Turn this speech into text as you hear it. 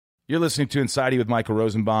You're listening to Inside You with Michael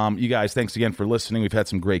Rosenbaum. You guys, thanks again for listening. We've had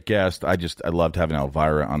some great guests. I loved having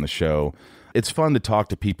Elvira on the show. It's fun to talk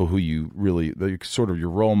to people who they're sort of your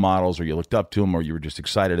role models, or you looked up to them, or you were just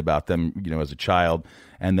excited about them, as a child,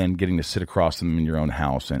 and then getting to sit across them in your own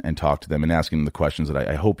house and talk to them and asking them the questions that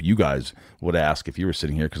I hope you guys would ask if you were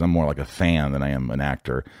sitting here, because I'm more like a fan than I am an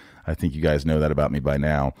actor. I think you guys know that about me by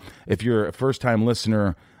now. If you're a first-time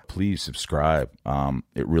listener, please subscribe.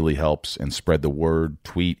 It really helps, and spread the word.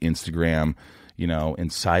 Tweet, Instagram,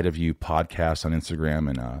 Inside of You podcast on Instagram.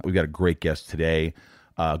 And we've got a great guest today.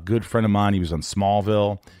 A good friend of mine. He was on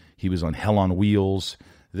Smallville. He was on Hell on Wheels.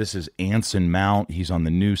 This is Anson Mount. He's on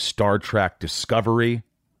the new Star Trek Discovery.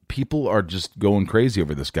 People are just going crazy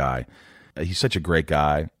over this guy. He's such a great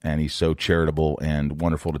guy, and he's so charitable and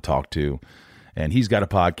wonderful to talk to. And he's got a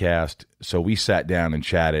podcast. So we sat down and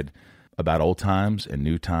chatted about old times and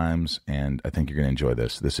new times, and I think you're going to enjoy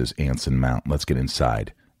this. This is Anson Mount. Let's get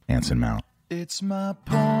inside Anson Mount. It's my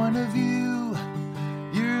point of view.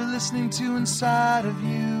 You're listening to Inside of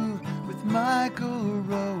You with Michael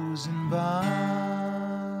Rosenbaum.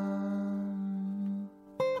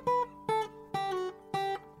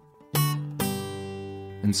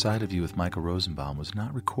 Inside of You with Michael Rosenbaum was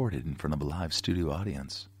not recorded in front of a live studio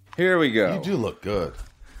audience. Here we go. You do look good.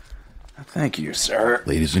 Thank you, sir.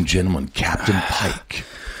 Ladies and gentlemen, Captain Pike.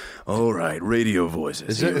 All right, radio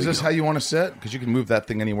voices. Is this how you want to sit? Because you can move that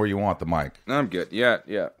thing anywhere you want, the mic. I'm good. Yeah.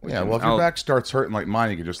 Well, if your back starts hurting like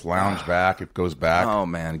mine, you can just lounge back. It goes back. Oh,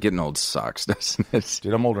 man, getting old sucks, doesn't it?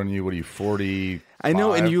 Dude, I'm older than you. What are you, 40? I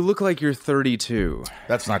know, and you look like you're 32.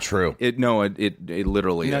 That's not true. It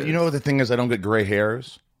literally is. You know the thing is, I don't get gray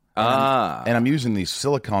hairs. And I'm using these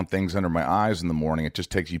silicone things under my eyes in the morning. It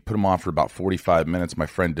just takes, you put them on for about 45 minutes. My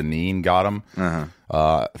friend Deneen got them.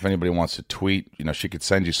 If anybody wants to tweet, she could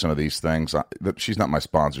send you some of these things. She's not my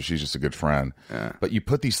sponsor. She's just a good friend. But you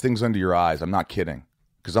put these things under your eyes. I'm not kidding,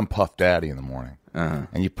 because I'm Puff Daddy in the morning.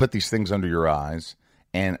 And you put these things under your eyes,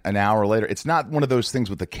 and an hour later, it's not one of those things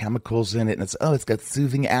with the chemicals in it, and it's got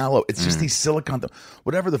soothing aloe. It's just these silicone,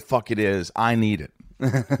 whatever the fuck it is, I need it.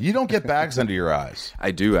 You don't get bags under your eyes. I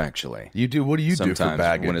do, actually. You do? What do you do for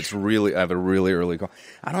baggage? When it's really, I have a really early call.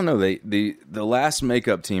 I don't know. The last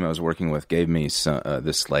makeup team I was working with gave me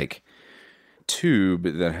this like tube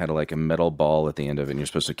that had like a metal ball at the end of it, and you're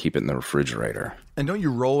supposed to keep it in the refrigerator. And don't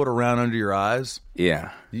you roll it around under your eyes? Yeah.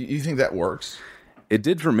 You think that works? It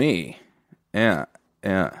did for me. Yeah.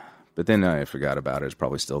 But then I forgot about it. It's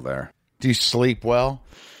probably still there. Do you sleep well?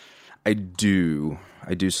 I do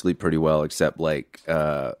sleep pretty well, except like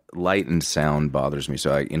light and sound bothers me.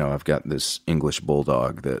 So I've got this English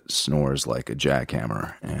bulldog that snores like a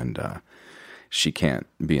jackhammer, and she can't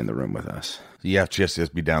be in the room with us. Yeah, she has to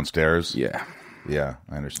be downstairs. Yeah,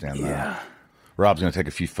 I understand that. Yeah. Rob's going to take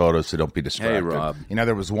a few photos, so don't be distracted. Hey, Rob.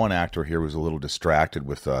 There was one actor here who was a little distracted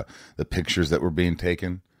with the pictures that were being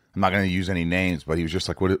taken. I'm not going to use any names, but he was just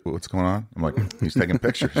like, what's going on? I'm like, he's taking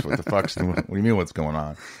pictures. What the fuck's what do you mean what's going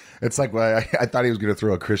on? It's like, I thought he was going to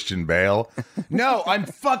throw a Christian Bale. No, I'm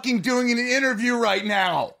fucking doing an interview right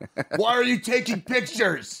now. Why are you taking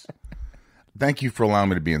pictures? Thank you for allowing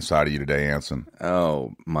me to be inside of you today, Anson.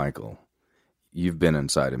 Oh, Michael, you've been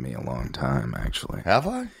inside of me a long time, actually. Have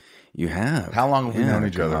I? You have. How long have we known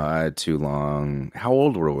each other? God, too long. How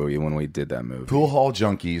old were we when we did that movie? Pool Hall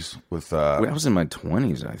Junkies with... I was in my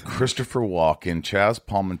 20s, I think. Christopher Walken, Chaz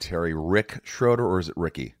Palminteri, Rick Schroeder, or is it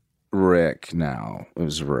Ricky? Rick now. It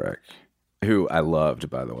was Rick, who I loved,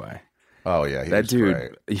 by the way. Oh, yeah. That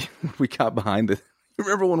dude, great. We got behind the...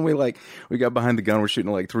 Remember when we got behind the gun, we're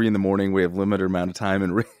shooting at like 3 a.m, we have limited amount of time,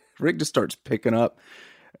 and Rick just starts picking up...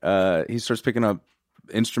 he starts picking up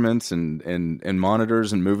instruments and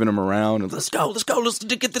monitors and moving them around, and let's go, let's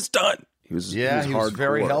get this done. He was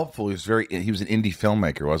very helpful. He was an indie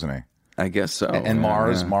filmmaker, wasn't he? I guess so. And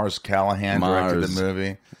Mars Callahan directed the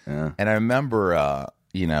movie. Yeah. And I remember,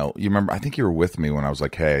 you remember, I think you were with me when I was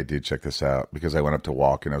like, hey, dude, check this out. Because I went up to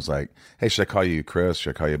Walken. I was like, hey, should I call you Chris? Should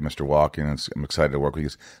I call you Mr. Walken? I'm excited to work with you.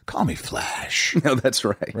 He goes, call me Flash. No, that's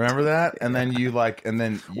right. Remember that? And then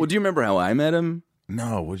well, do you remember how I met him?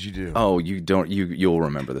 No, what'd you do? Oh, you don't. You'll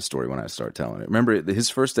remember the story when I start telling it. Remember his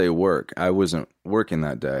first day of work. I wasn't working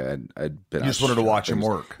that day. I'd been. You just wanted to watch him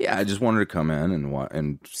work. Yeah, I just wanted to come in and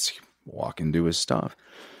walk and do his stuff.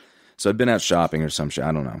 So I'd been out shopping or some shit.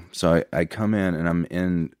 I don't know. So I come in and I'm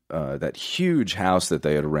in that huge house that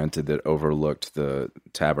they had rented that overlooked the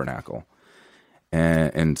Tabernacle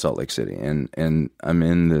in Salt Lake City, and I'm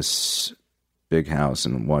in this big house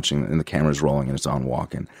and watching, and the camera's rolling and it's on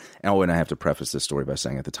Walken. And I have to preface this story by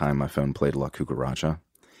saying at the time my phone played La Cucaracha.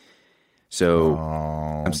 So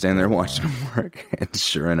I'm standing there watching him work, and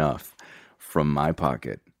sure enough, from my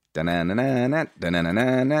pocket During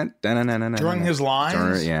his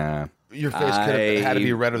lines? Yeah. Your face could have had to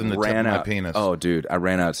be redder than the tip of my penis. Oh, dude, I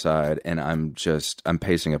ran outside and I'm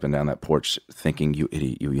pacing up and down that porch thinking, you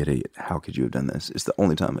idiot, how could you have done this? It's the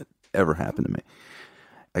only time it ever happened to me.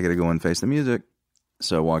 I got to go and face the music.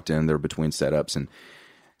 So I walked in, they're between setups, and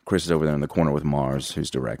Chris is over there in the corner with Mars, who's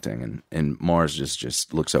directing, and Mars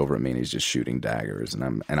just looks over at me and he's just shooting daggers, and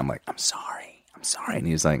I'm like, I'm sorry, and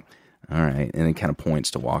he's like, all right, and he kind of points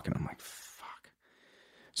to Walken. I'm like, fuck.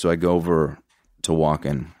 So I go over to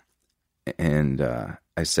Walken, and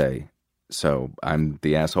I say, so I'm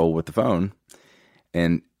the asshole with the phone,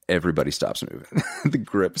 and everybody stops moving. The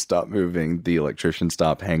grip stopped moving, the electrician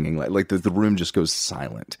stopped hanging, like the room just goes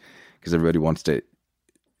silent because everybody wants to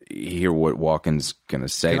hear what Walken's gonna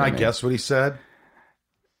say. Can I guess what he said?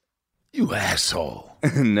 You asshole.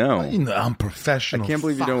 No. You know, I'm professional. I can't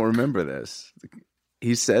believe you don't remember this.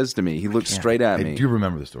 He says to me, he looks straight at me. Do you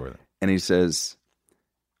remember the story? And he says,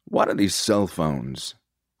 why do these cell phones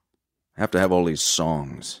have to have all these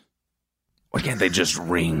songs? Why can't they just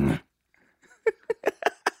ring?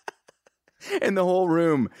 And the whole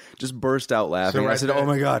room just burst out laughing. So I said, oh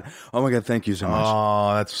my God, thank you so much.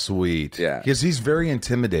 Oh, that's sweet. Yeah. Because he's very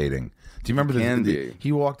intimidating. Do you remember Be.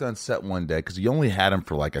 He walked on set one day because he only had him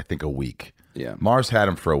for like, I think, a week. Yeah. Mars had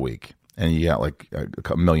him for a week. And he got like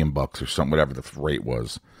 $1 million or something, whatever the rate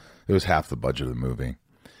was. It was half the budget of the movie.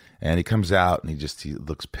 And he comes out and he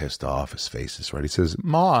looks pissed off. His face is red. He says,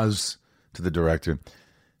 Mars, to the director,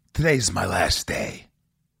 today's my last day.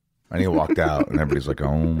 And he walked out, and everybody's like,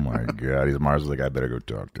 oh, my God. Mars was like, I better go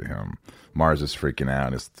talk to him. Mars is freaking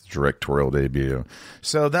out. It's the directorial debut.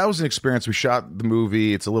 So that was an experience. We shot the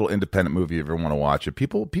movie. It's a little independent movie if you ever want to watch it.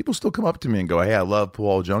 People still come up to me and go, hey, I love Pool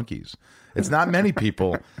Hall Junkies. It's not many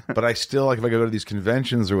people, but I still, like, if I go to these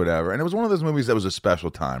conventions or whatever. And it was one of those movies that was a special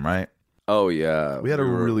time, right? Oh, yeah. We had a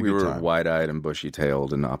really good time. We were wide-eyed and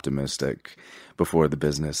bushy-tailed and optimistic before the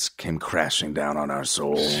business came crashing down on our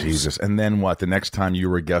souls. Jesus. And then what? The next time you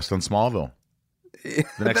were a guest on Smallville. The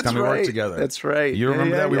next time we worked together. That's right. You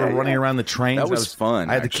remember that? We were running around the trains. That was fun.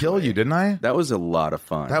 I had to kill you, didn't I? That was a lot of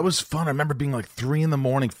fun. That was fun. I remember being like 3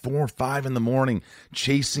 a.m, 4 or 5 a.m,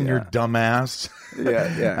 chasing your dumb ass.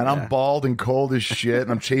 Yeah. And I'm bald and cold as shit,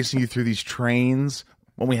 and I'm chasing you through these trains.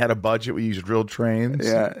 When we had a budget, we used real trains.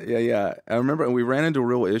 Yeah. I remember we ran into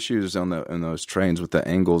real issues in those trains with the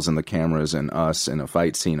angles and the cameras and us in a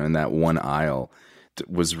fight scene in that one aisle. It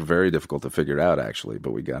was very difficult to figure out, actually,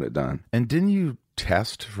 but we got it done. And didn't you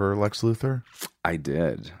test for Lex Luthor? I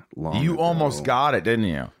did. You almost got it, didn't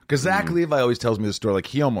you? Because Zach Levi always tells me the story like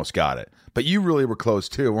he almost got it. But you really were close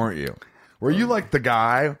too, weren't you? Were you like the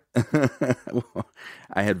guy? Well,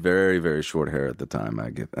 I had very, very short hair at the time.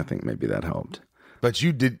 I think maybe that helped. But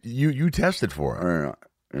you did. You tested for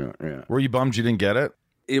it. Yeah. Were you bummed you didn't get it?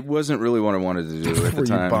 It wasn't really what I wanted to do at the Were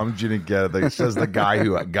time. you bummed you didn't get it? It says the guy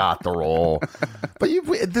who got the role. But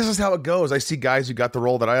this is how it goes. I see guys who got the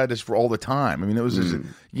role that I had this for all the time. I mean, it was just,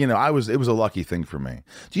 it was a lucky thing for me.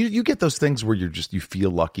 Do you get those things where you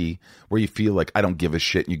feel lucky, where you feel like I don't give a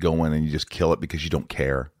shit, and you go in and you just kill it because you don't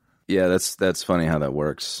care? Yeah, that's funny how that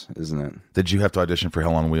works, isn't it? Did you have to audition for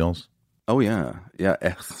Hell on Wheels? Oh yeah.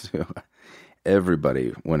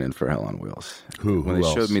 Everybody went in for Hell on Wheels. When they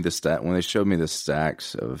showed me the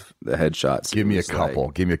stacks of the headshots. Give me a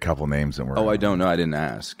couple. Give me a couple names that were. I don't know. I didn't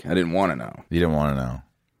ask. I didn't want to know. You didn't want to know.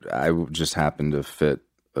 I just happened to fit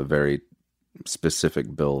a very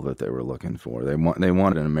specific bill that they were looking for. They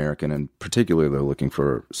wanted an American, and particularly they're looking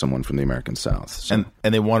for someone from the American South. So.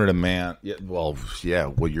 And they wanted a man. Well,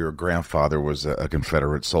 your grandfather was a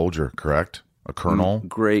Confederate soldier, correct? A colonel.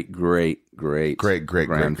 Great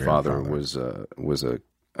grandfather was a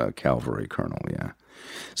cavalry colonel. Yeah,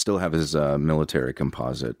 still have his military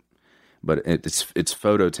composite, but it's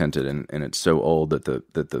photo tinted and it's so old that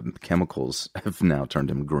the chemicals have now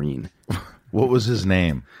turned him green. What was his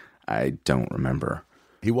name? I don't remember.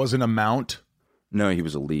 He wasn't a Mount. No, he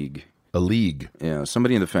was a League. A League. Yeah,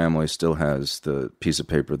 somebody in the family still has the piece of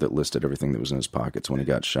paper that listed everything that was in his pockets when he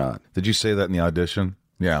got shot. Did you say that in the audition?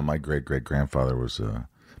 Yeah, my great-great-grandfather was...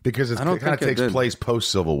 because it kind of takes place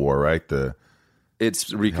post-Civil War, right?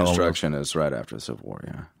 Its Reconstruction is right after the Civil War,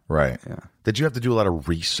 yeah. Right. Yeah. Did you have to do a lot of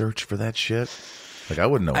research for that shit? Like, I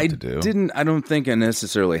wouldn't know what to do. I don't think I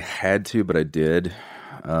necessarily had to, but I did,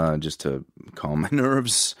 just to calm my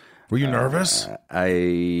nerves. Were you nervous?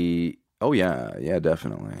 Oh, yeah,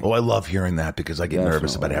 definitely. Oh, I love hearing that because I get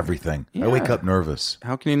nervous about everything. Yeah. I wake up nervous.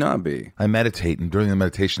 How can you not be? I meditate, and during the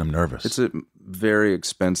meditation, I'm nervous. It's a very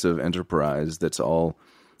expensive enterprise that's all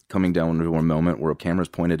coming down into a moment where a camera's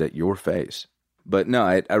pointed at your face. But no,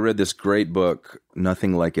 I read this great book,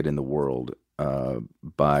 Nothing Like It in the World,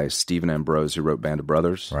 by Stephen Ambrose, who wrote Band of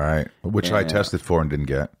Brothers. Right. Which I tested for and didn't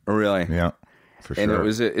get. Oh, really? Yeah, for sure.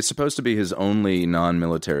 And it's supposed to be his only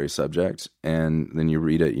non-military subject, and then you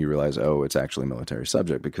read it, you realize, oh, it's actually a military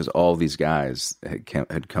subject because all these guys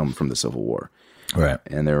had come from the Civil War. Right.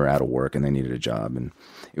 And they were out of work and they needed a job, and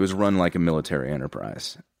it was run like a military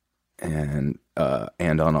enterprise. And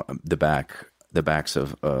on the backs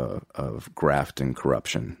of graft and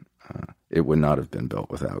corruption. It would not have been built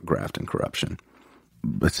without graft and corruption.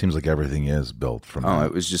 It seems like everything is built from. Oh,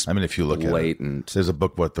 it was just. I mean, if you look blatant. at it, there's a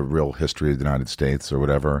book, "What the Real History of the United States" or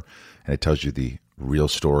whatever, and it tells you the real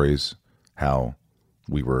stories, how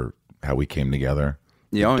we came together.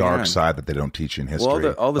 The dark side that they don't teach in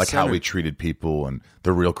history, all the like how we treated people, and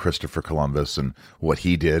the real Christopher Columbus and what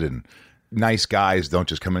he did, and nice guys don't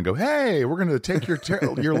just come and go, "Hey, we're going to take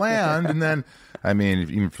your land," and then, I mean,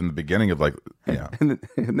 even from the beginning of and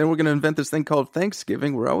then we're going to invent this thing called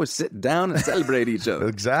Thanksgiving. We're always sit down and celebrate each other.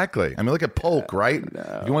 Exactly. I mean, look at Polk, right? No.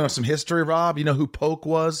 If you want to know some history, Rob, you know who Polk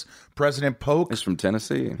was? President Polk. He's from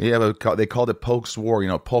Tennessee. Yeah, they called it Polk's War. You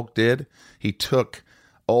know what Polk did? He took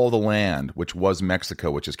all the land, which was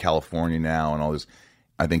Mexico, which is California now, and all this.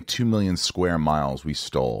 I think 2 million square miles we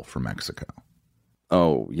stole from Mexico.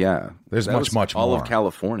 Oh, yeah. There's much more. All of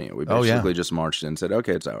California. We basically just marched in and said,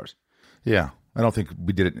 okay, it's ours. Yeah. I don't think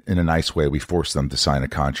we did it in a nice way. We forced them to sign a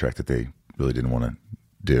contract that they really didn't want to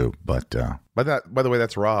do. But by the way,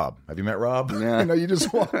 that's Rob. Have you met Rob? Yeah. I know you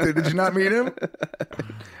just walked in. Did you not meet him?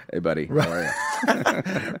 Hey, buddy. How are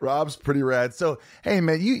you? Rob's pretty rad. So, hey,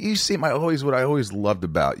 man, you see what I always loved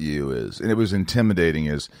about you is, and it was intimidating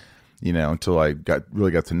is, until I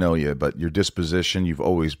really got to know you, but your disposition, you've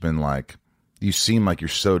always been like, you seem like you're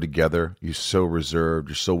so together. You're so reserved.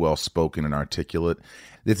 You're so well-spoken and articulate.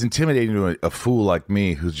 It's intimidating to a fool like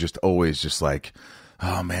me who's just always just like,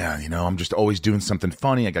 oh, man, I'm just always doing something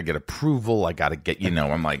funny. I got to get approval. I got to get,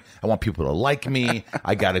 I'm like, I want people to like me.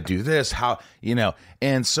 I got to do this.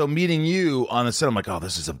 And so meeting you on the set, I'm like, oh,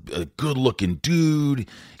 this is a good-looking dude.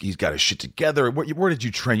 He's got his shit together. Where did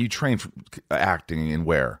you train? You trained for acting and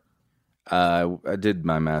where? I did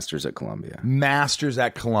my master's at Columbia. Master's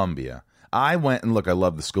at Columbia. I went and I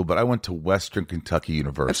love the school, but I went to Western Kentucky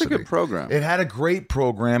University. That's a good program. It had a great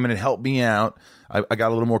program and it helped me out. I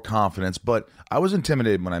got a little more confidence, but I was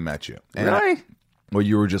intimidated when I met you. And really? Well,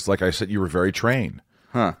 you were just, like I said, you were very trained.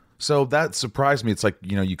 Huh. So that surprised me. It's like,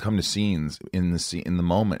 you come to scenes in the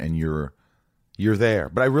moment and you're there.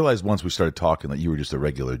 But I realized once we started talking that you were just a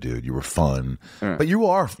regular dude. You were fun. Right. But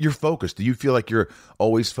you're focused. Do you feel like you're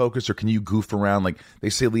always focused, or can you goof around? Like they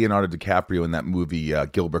say Leonardo DiCaprio in that movie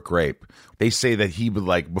Gilbert Grape. They say that he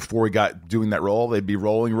would, before he got doing that role, they'd be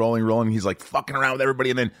rolling. And he's like fucking around with everybody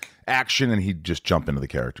and then action and he'd just jump into the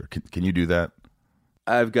character. Can you do that?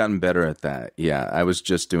 I've gotten better at that. Yeah. I was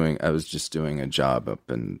just doing a job up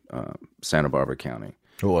in Santa Barbara County.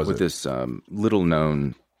 Who was with it? This little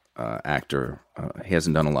known actor. He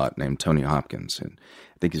hasn't done a lot, named Tony Hopkins, and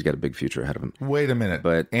I think he's got a big future ahead of him. Wait a minute,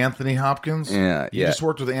 but Anthony Hopkins? Yeah, you just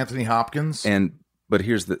worked with Anthony Hopkins, but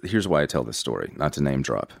here's why I tell this story. Not to name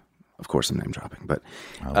drop, of course I'm name dropping, but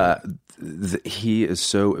he is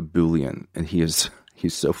so ebullient, and he's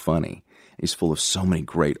so funny. He's full of so many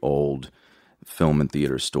great old film and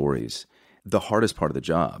theater stories. The hardest part of the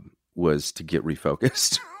job was to get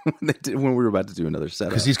refocused when we were about to do another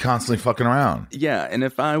setup. Because he's constantly fucking around. Yeah, and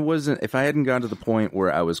if I hadn't gotten to the point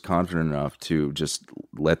where I was confident enough to just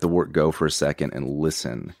let the work go for a second and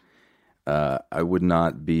listen, I would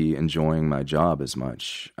not be enjoying my job as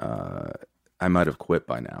much. I might have quit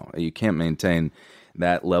by now. You can't maintain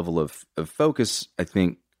that level of focus, I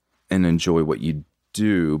think, and enjoy what you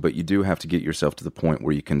do, but you do have to get yourself to the point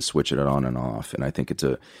where you can switch it on and off. And I think it's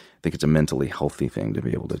a mentally healthy thing to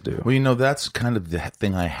be able to do. Well, that's kind of the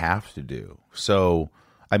thing I have to do. So,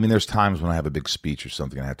 I mean, there's times when I have a big speech or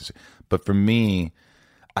something I have to say, but for me,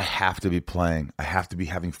 I have to be playing. I have to be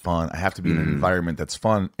having fun. I have to be in an environment that's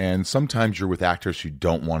fun. And sometimes you're with actors who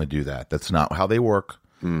don't want to do that. That's not how they work.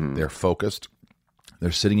 They're focused.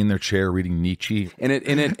 They're sitting in their chair reading Nietzsche, and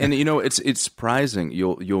it's surprising.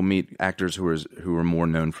 You'll meet actors who are more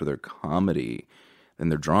known for their comedy than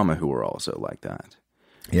their drama who are also like that.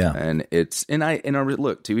 Yeah, and I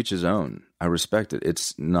look, to each his own. I respect it.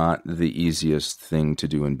 It's not the easiest thing to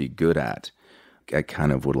do and be good at. I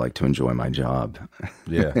kind of would like to enjoy my job.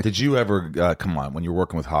 Yeah. Did you ever come on when you're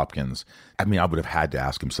working with Hopkins? I mean, I would have had to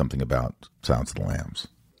ask him something about Silence of the Lambs.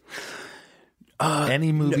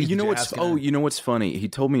 Any movie? You know what's funny? He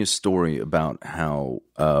told me a story about how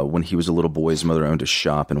when he was a little boy, his mother owned a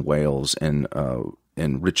shop in Wales, and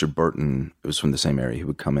and Richard Burton, it was from the same area. He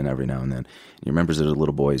would come in every now and then. He remembers as a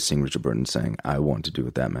little boy seeing Richard Burton saying, "I want to do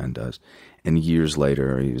what that man does." And years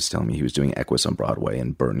later, he was telling me he was doing Equus on Broadway,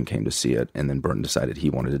 and Burton came to see it. And then Burton decided he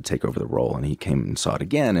wanted to take over the role, and he came and saw it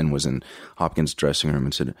again, and was in Hopkins' dressing room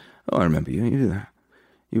and said, "Oh, I remember you.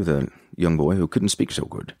 You were the young boy who couldn't speak so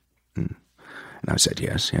good." And I said,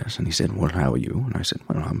 yes. And he said, "Well, how are you?" And I said,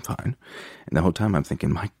 "Well, I'm fine." And the whole time I'm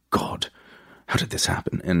thinking, my God, how did this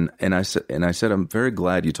happen? And I said, "I'm very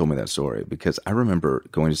glad you told me that story, because I remember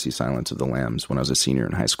going to see Silence of the Lambs when I was a senior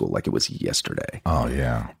in high school, like it was yesterday." Oh,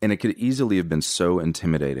 yeah. And it could easily have been so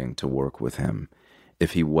intimidating to work with him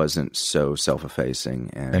if he wasn't so self-effacing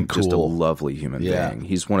and cool. just a lovely human Yeah. being.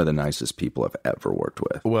 He's one of the nicest people I've ever worked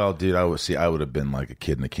with. Well, dude, I would have been like a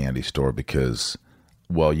kid in a candy store because,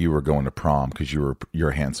 well, you were going to prom because you're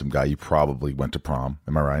a handsome guy. You probably went to prom.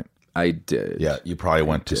 Am I right? I did. Yeah, you probably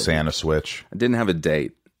went to Santa Switch. I didn't have a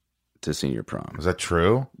date to senior prom. Is that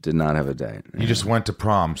true? Did not have a date. You just went to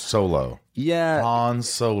prom solo. Yeah. Han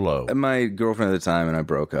Solo. My girlfriend at the time and I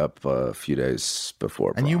broke up a few days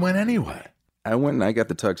before prom. And you went anyway. I went and I got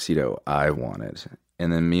the tuxedo I wanted.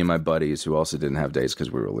 And then me and my buddies, who also didn't have dates because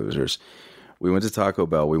we were losers, we went to Taco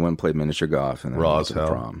Bell. We went and played miniature golf. And then Raw we went as to the hell.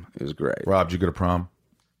 prom. It was great. Rob, did you go to prom?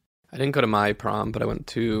 I didn't go to my prom, but I went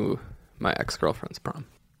to my ex-girlfriend's prom.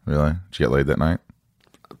 Really? Did you get laid that night?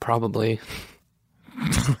 Probably.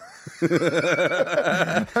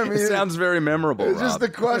 It sounds very memorable, It's just Rob. the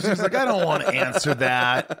question. It's like, I don't want to answer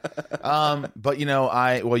that. But,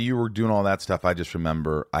 while you were doing all that stuff, I just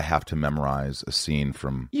remember I have to memorize a scene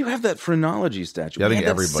from... You have that phrenology statue. Yeah, I We think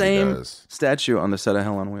had that everybody same does. statue on the set of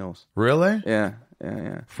Hell on Wheels. Really? Yeah.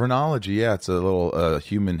 Phrenology, yeah. It's a little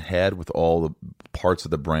human head with all the parts of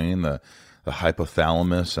the brain, the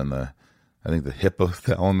hypothalamus and I think the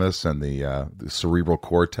hypothalamus and the cerebral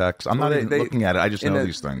cortex. I'm not even looking at it. I just know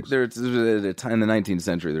these things. At a time in the 19th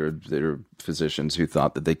century, there were physicians who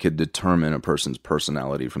thought that they could determine a person's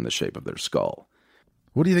personality from the shape of their skull.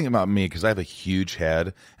 What do you think about me? Because I have a huge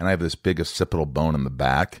head and I have this big occipital bone in the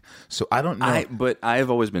back. So I don't know. But I have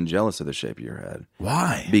always been jealous of the shape of your head.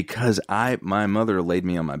 Why? Because my mother laid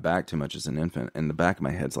me on my back too much as an infant, and the back of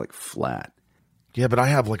my head's like flat. Yeah, but I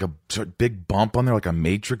have like a big bump on there, like a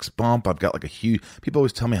matrix bump. I've got like a huge... People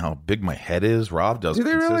always tell me how big my head is. Rob does Do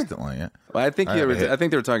they really? consistently. Yeah. Well, I think they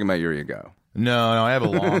were talking about your ego. No, I have a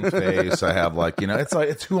long face. I have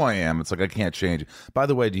it's who I am. It's like I can't change it. By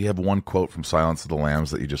the way, do you have one quote from Silence of the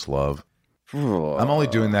Lambs that you just love? I'm only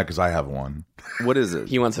doing that because I have one. What is it?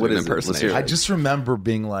 He wants to do an impersonation. I just remember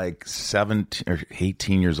being like 17 or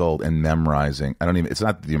 18 years old and memorizing. It's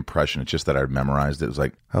not the impression. It's just that I memorized it. It was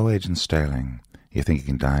like, "Oh, Agent Sterling, you think you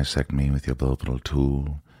can dissect me with your little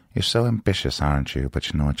tool? You're so ambitious, aren't you?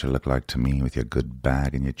 But you know what you look like to me with your good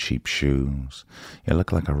bag and your cheap shoes? You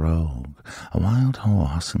look like a rogue, a wild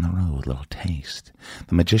horse in the road with a little taste.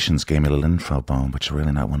 The magicians gave me a little info bone, but you're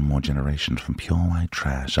really not one more generation from pure white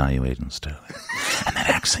trash, are you, Agent Sterling? And that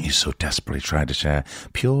accent you so desperately tried to share,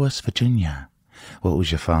 pure West Virginia. What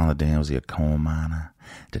was your father doing? Was he a coal miner?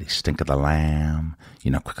 Did he stink of the lamb?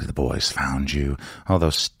 You know, quickly the boys found you. All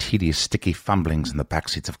those tedious, sticky fumblings in the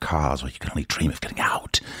backseats of cars where you can only dream of getting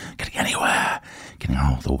out, getting anywhere, getting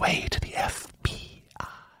all the way to the FBI.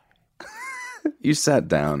 You sat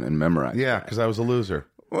down and memorized. Yeah, because I was a loser.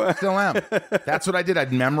 Still am. That's what I did.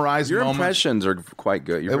 I'd memorize Your moments. impressions are quite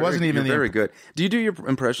good. You're very good. Do you do your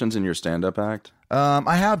impressions in your stand-up act?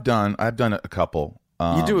 I've done a couple.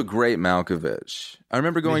 You do a great Malkovich. I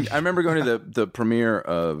remember going to the premiere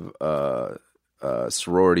of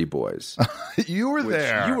Sorority Boys. You were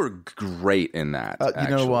there. You were great in that. You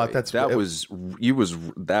know what? That was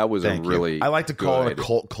a really. I like to call it a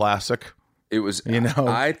cult classic. It was, you know.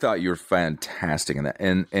 I thought you were fantastic in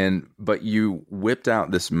that, but you whipped out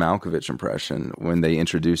this Malkovich impression when they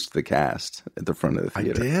introduced the cast at the front of the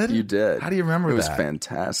theater. I did? You did. How do you remember that? It was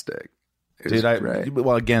fantastic. Dude,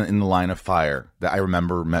 well, again, in the Line of Fire, that I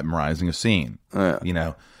remember memorizing a scene. You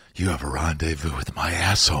know, you have a rendezvous with my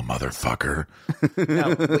asshole, motherfucker.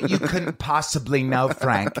 No, what you couldn't possibly know,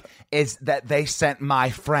 Frank, is that they sent my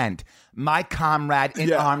friend, my comrade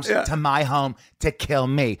in arms, to my home to kill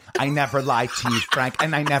me. I never lied to you, Frank,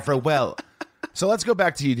 and I never will. So let's go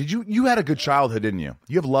back to you. You had a good childhood, didn't you?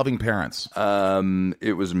 You have loving parents.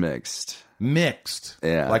 It was mixed. Mixed?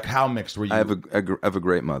 Yeah. Like how mixed were you? I have a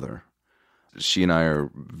great mother. She and I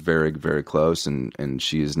are very, very close, and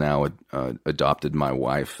she has now adopted my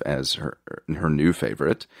wife as her new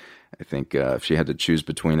favorite. I think if she had to choose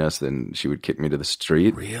between us, then she would kick me to the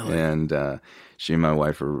street. Really? And she and my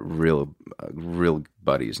wife are real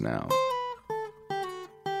buddies now.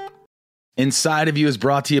 Inside of You is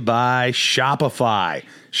brought to you by Shopify.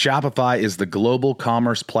 Shopify is the global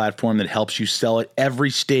commerce platform that helps you sell at every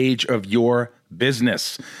stage of your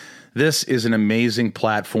business. This is an amazing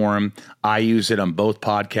platform. I use it on both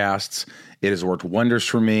podcasts. It has worked wonders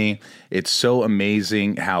for me. It's so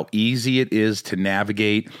amazing how easy it is to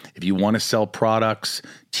navigate. If you want to sell products,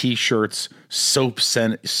 t-shirts, soap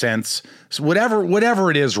scents, whatever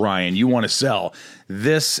it is, Ryan, you want to sell,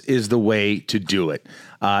 this is the way to do it.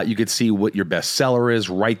 You can see what your best seller is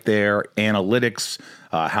right there, analytics,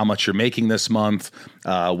 how much you're making this month,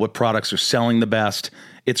 what products are selling the best.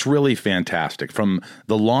 It's really fantastic. From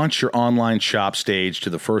the launch your online shop stage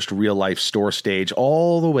to the first real life store stage,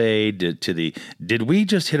 all the way to the did we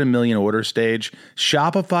just hit 1 million order stage?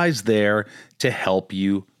 Shopify's there to help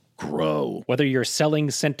you grow. Whether you're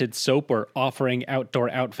selling scented soap or offering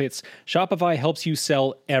outdoor outfits, Shopify helps you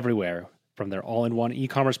sell everywhere. From their all-in-one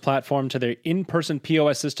e-commerce platform to their in-person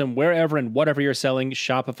POS system, wherever and whatever you're selling,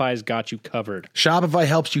 Shopify's got you covered. Shopify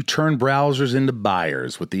helps you turn browsers into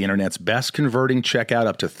buyers with the internet's best converting checkout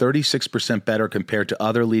up to 36% better compared to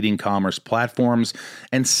other leading commerce platforms,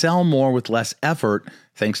 and sell more with less effort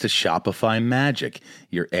thanks to Shopify Magic,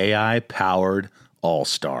 your AI-powered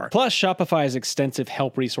all-star. Plus, Shopify's extensive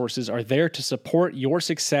help resources are there to support your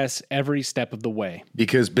success every step of the way.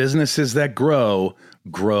 Because businesses that grow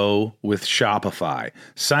with Shopify.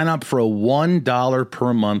 Sign up for a $1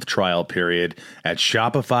 per month trial period at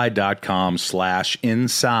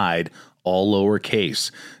shopify.com/inside, all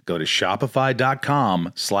lowercase. Go to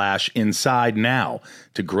shopify.com/inside now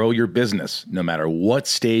to grow your business, no matter what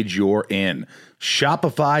stage you're in.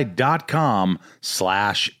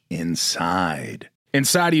 Shopify.com/inside.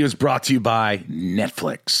 Inside of You is brought to you by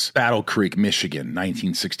Netflix. Battle Creek, Michigan,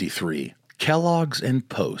 1963. Kellogg's and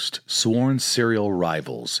Post, sworn cereal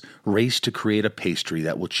rivals, race to create a pastry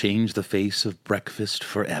that will change the face of breakfast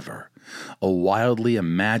forever. A wildly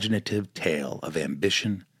imaginative tale of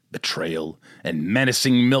ambition, betrayal, and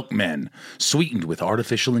menacing milkmen, sweetened with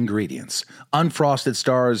artificial ingredients. Unfrosted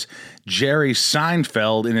stars Jerry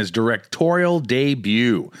Seinfeld in his directorial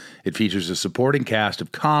debut. It features a supporting cast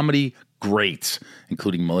of comedy greats,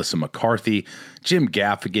 including Melissa McCarthy, Jim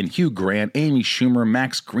Gaffigan, Hugh Grant, Amy Schumer,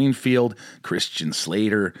 Max Greenfield, Christian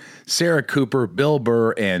Slater, Sarah Cooper, Bill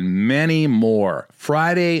Burr, and many more.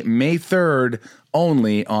 Friday, May 3rd,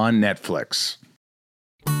 only on Netflix.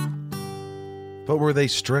 But were they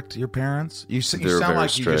strict, your parents? You sound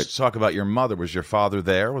like you just talk about your mother. Was your father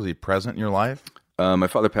there? Was he present in your life? My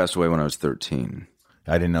father passed away when I was 13.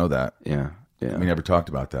 I didn't know that. Yeah. We never talked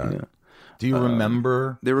about that. Yeah. Do you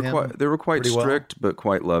remember? They were quite strict, but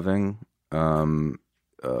quite loving. A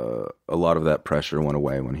lot of that pressure went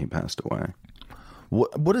away when he passed away.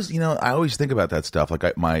 What is, I always think about that stuff.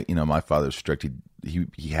 Like my father's strict.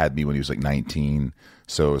 He had me when he was like 19,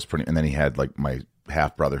 so it was pretty. And then he had like my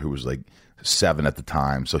half brother who was like 7 at the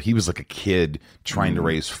time, so he was like a kid trying to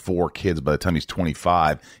raise 4 kids. By the time he's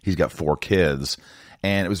 25, he's got 4 kids.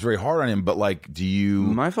 And it was very hard on him, but like,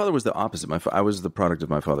 My father was the opposite. I was the product of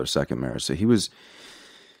my father's second marriage. So he was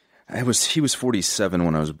 47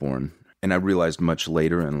 when I was born. And I realized much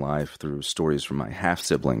later in life through stories from my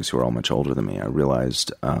half-siblings who are all much older than me, I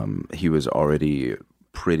realized he was already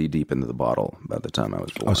pretty deep into the bottle by the time I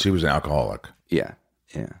was born. Oh, so he was an alcoholic. Yeah.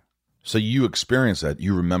 So you experienced that.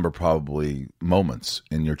 You remember probably moments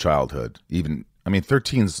in your childhood, even...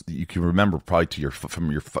 13's you can remember probably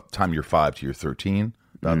from your time you're 5 to you're 13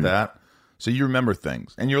 about that. So you remember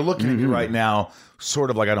things, and you're looking at me right now, sort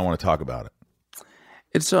of like I don't want to talk about it.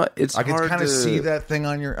 It's I can kind of see that thing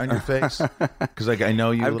on your face because like I know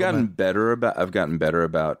you. I've gotten better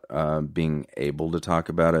about being able to talk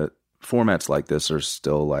about it. Formats like this are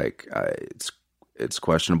still like it's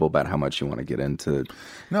questionable about how much you want to get into.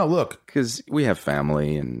 No, look, because we have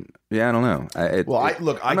family and. Yeah, I don't know.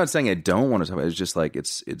 I'm not saying I don't want to talk about it. It's just like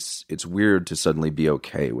it's weird to suddenly be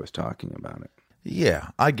okay with talking about it. Yeah,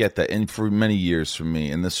 I get that. And for many years for me,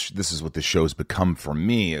 and this is what the show's become for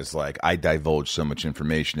me, is like I divulge so much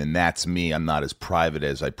information, and that's me. I'm not as private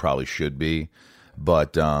as I probably should be.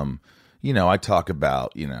 But, I talk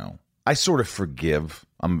about, I sort of forgive.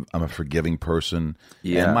 I'm a forgiving person.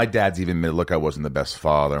 Yeah. And my dad's even admitted, look, I wasn't the best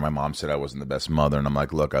father. My mom said I wasn't the best mother. And I'm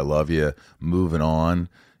like, look, I love you. Moving on.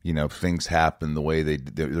 Things happen the way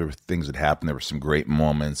there were things that happened. There were some great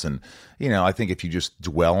moments. And, I think if you just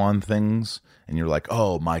dwell on things and you're like,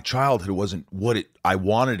 oh, my childhood wasn't what I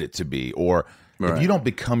wanted it to be. Or if you don't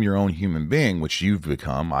become your own human being, which you've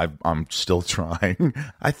become, I'm still trying.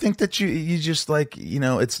 I think that you just like,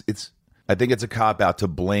 I think it's a cop out to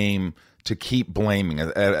keep blaming.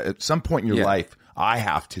 At some point in your life, I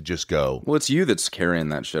have to just go. Well, it's you that's carrying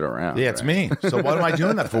that shit around. Yeah, it's right? me. So what am I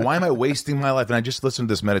doing that for? Why am I wasting my life? And I just listened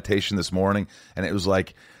to this meditation this morning, and it was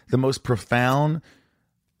like the most profound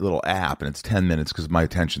little app, and it's 10 minutes because my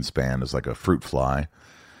attention span is like a fruit fly.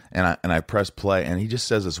 And I press play, and he just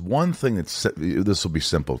says this one thing that's, this will be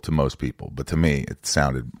simple to most people, but to me it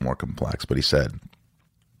sounded more complex. But he said,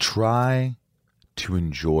 try to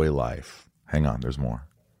enjoy life. Hang on, there's more.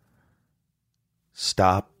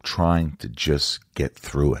 Stop trying to just get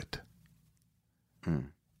through it.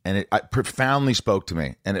 And it profoundly spoke to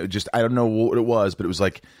me. And it just, I don't know what it was, but it was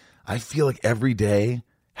like, I feel like every day,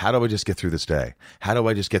 how do I just get through this day? How do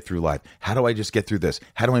I just get through life? How do I just get through this?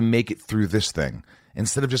 How do I make it through this thing?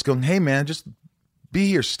 Instead of just going, hey man, just be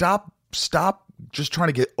here. Stop just trying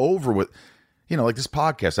to get over with, like this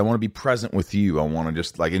podcast. I want to be present with you. I want to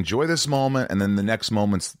just like enjoy this moment, and then the next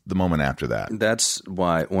moment's the moment after that. That's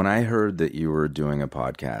why when I heard that you were doing a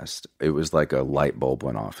podcast, it was like a light bulb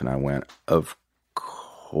went off, and I went, of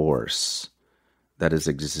course, that is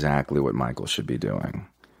exactly what Michael should be doing.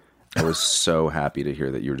 I was so happy to hear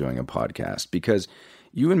that you were doing a podcast, because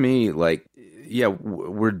you and me, like, yeah,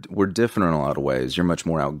 we're different in a lot of ways. You're much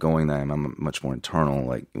more outgoing than I am. I'm much more internal.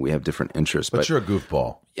 Like, we have different interests. But you're a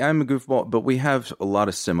goofball. Yeah, I'm a goofball, but we have a lot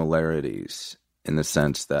of similarities in the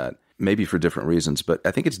sense that maybe for different reasons, but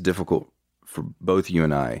I think it's difficult for both you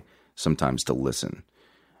and I sometimes to listen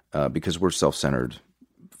because we're self-centered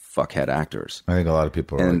fuckhead actors. I think a lot of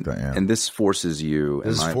people are like that, yeah. And this forces you.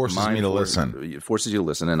 This forces me to listen. It forces you to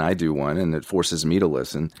listen, and I do one, and it forces me to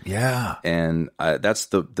listen. Yeah. And that's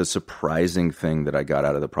the surprising thing that I got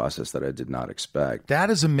out of the process that I did not expect. That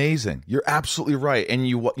is amazing. You're absolutely right. And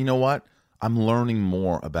you know what? I'm learning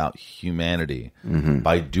more about humanity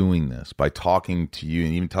by doing this, by talking to you,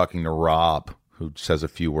 and even talking to Rob, who says a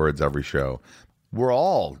few words every show. We're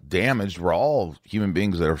all damaged. We're all human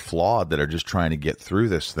beings that are flawed, that are just trying to get through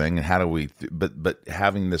this thing. And how do we? But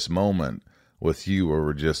having this moment with you, where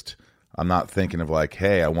we're just, I'm not thinking of like,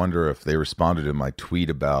 hey, I wonder if they responded to my tweet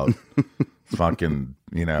about fucking,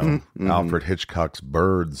 Alfred Hitchcock's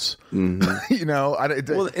Birds.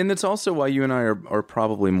 Well, and it's also why you and I are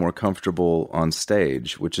probably more comfortable on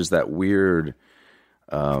stage, which is that weird,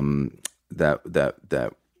 that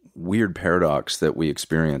weird paradox that we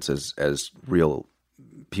experience as real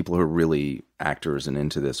people who are really actors and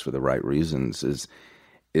into this for the right reasons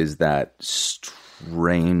is that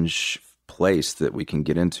strange place that we can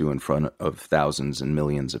get into in front of thousands and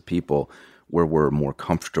millions of people where we're more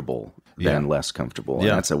comfortable than less comfortable. And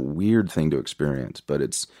that's a weird thing to experience, but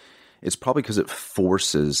it's probably because it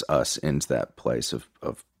forces us into that place of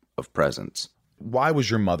presence. Why was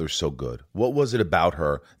your mother so good? What was it about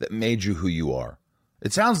her that made you who you are?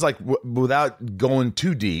 It sounds like, without going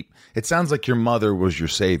too deep, it sounds like your mother was your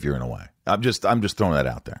savior in a way. I'm just throwing that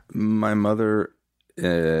out there. My mother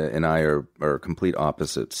and I are complete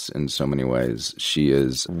opposites in so many ways. She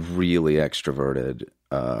is really extroverted,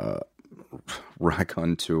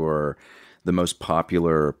 raconteur, the most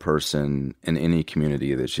popular person in any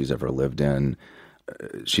community that she's ever lived in.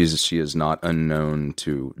 She is not unknown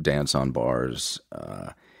to dance on bars.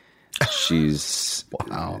 She's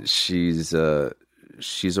wow.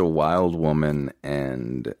 She's a wild woman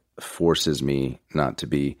and forces me not to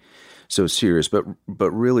be so serious. But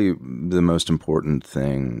really, the most important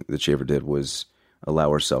thing that she ever did was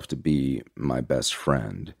allow herself to be my best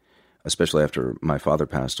friend, especially after my father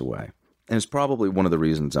passed away. And it's probably one of the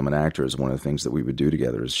reasons I'm an actor. Is one of the things that we would do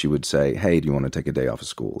together is she would say, hey, do you want to take a day off of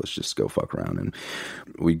school? Let's just go fuck around. And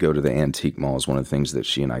we'd go to the antique malls. One of the things that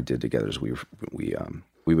she and I did together is we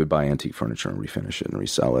would buy antique furniture and refinish it and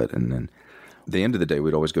resell it. And then at the end of the day,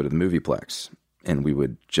 we'd always go to the Movieplex, and we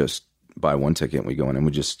would just buy one ticket and we go in and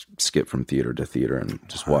we just skip from theater to theater and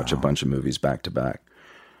just watch a bunch of movies back to back.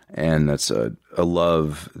 And that's a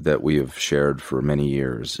love that we have shared for many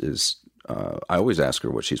years. Is I always ask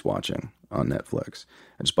her what she's watching on Netflix.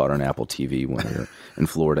 I just bought her an Apple TV when we were in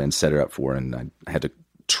Florida and set it up for her, and I had to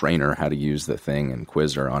train her how to use the thing and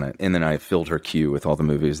quiz her on it. And then I filled her queue with all the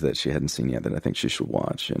movies that she hadn't seen yet that I think she should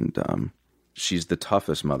watch. And she's the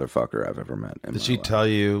toughest motherfucker I've ever met. Did she tell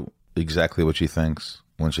you exactly what she thinks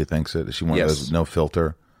when she thinks it? Is she one of those no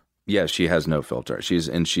filter? Yeah, she has no filter.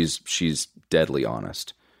 She's deadly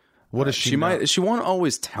honest. What does she know? She won't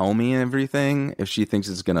always tell me everything if she thinks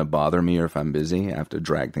it's going to bother me or if I'm busy. I have to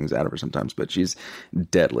drag things out of her sometimes, but she's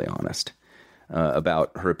deadly honest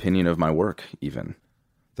about her opinion of my work even.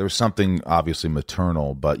 There was something obviously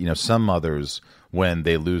maternal, but some mothers, when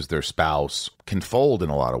they lose their spouse, can fold in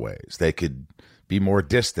a lot of ways. They could be more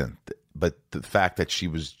distant, but the fact that she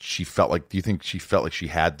felt like, do you think she felt like she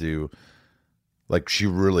had to, like she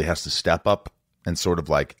really has to step up and sort of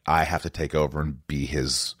like, I have to take over and be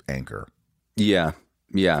his anchor. Yeah.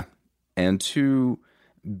 And to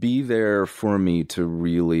be there for me to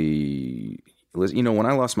really, when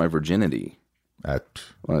I lost my virginity when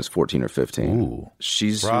I was 14 or 15, ooh.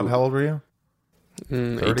 Rob, how old were you?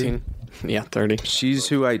 18. Yeah, 30. She's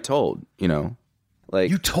who I told, like,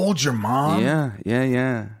 you told your mom?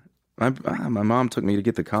 Yeah. My mom took me to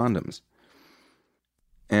get the condoms.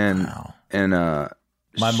 And, wow. and,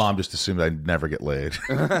 my mom just assumed I'd never get laid.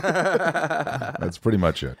 That's pretty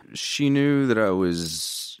much it. She knew that I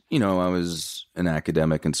was an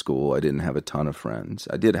academic in school. I didn't have a ton of friends.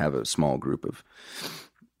 I did have a small group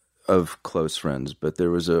of close friends, but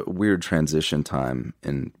there was a weird transition time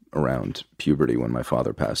in around puberty when my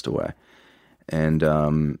father passed away. And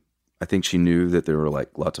I think she knew that there were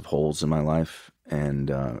like lots of holes in my life and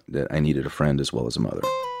that I needed a friend as well as a mother.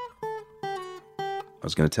 I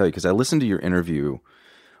was going to tell you, because I listened to your interview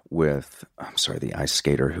with, the ice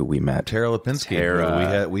skater who we met. Tara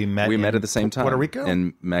Lipinski. We met at the same time. Puerto Rico?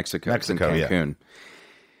 In Mexico, in Cancun. Yeah.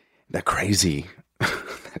 That crazy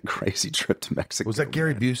trip to Mexico. Was that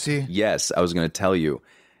Gary Busey? Yes, I was going to tell you.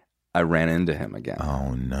 I ran into him again.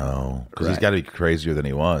 Oh no, because he's got to be crazier than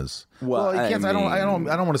he was. Well, he can't. I don't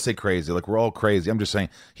want to say crazy. Like, we're all crazy. I'm just saying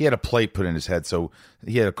he had a plate put in his head, so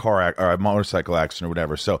he had a a motorcycle accident or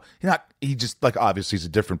whatever. So he just like, obviously he's a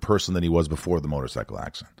different person than he was before the motorcycle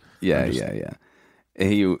accident. Yeah.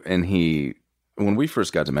 And he when we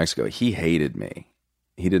first got to Mexico, he hated me.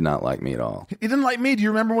 He did not like me at all. He didn't like me. Do you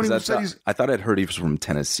remember when he said he's? I thought I'd heard he was from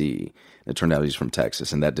Tennessee. It turned out he's from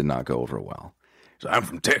Texas, and that did not go over well. So I'm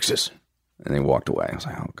from Texas. And they walked away. I was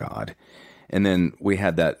like, oh, God. And then we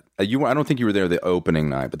had that. I don't think you were there the opening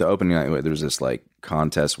night, but the opening night, there was this like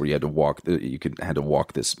contest where you had to walk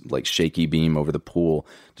this like shaky beam over the pool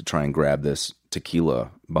to try and grab this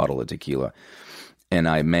bottle of tequila. And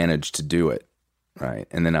I managed to do it. Right.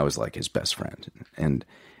 And then I was like his best friend. And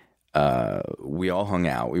we all hung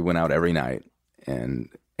out. We went out every night. And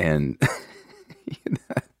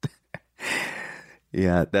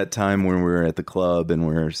yeah, that time when we were at the club and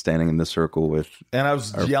we were standing in the circle with and I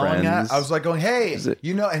was yelling I was like going, hey, and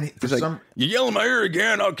he's like, you yell in my ear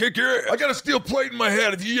again, I'll kick your ass. I got a steel plate in my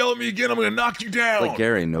head. If you yell at me again, I'm going to knock you down. Like,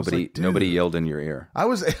 Gary, nobody yelled in your ear. I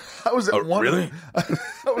was at one. Really?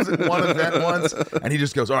 I was at one event once, and he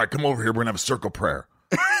just goes, all right, come over here. We're going to have a circle prayer.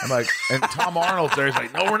 I'm like, and Tom Arnold's there. He's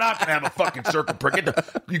like, no, we're not going to have a fucking circle prayer.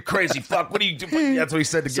 You crazy fuck. What are you doing? That's what he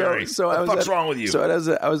said to Gary. So what the fuck's wrong with you? So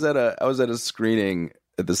I was at a screening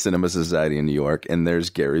at the Cinema Society in New York, and there's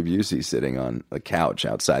Gary Busey sitting on a couch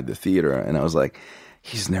outside the theater, and I was like,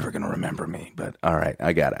 he's never going to remember me, but all right,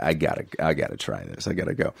 I gotta try this. I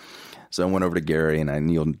gotta go. So I went over to Gary and I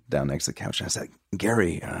kneeled down next to the couch and I said,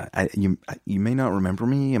 Gary, you may not remember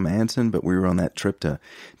me, I'm Anson, but we were on that trip to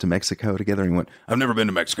Mexico together. And he went, I've never been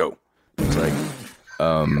to Mexico. I was like,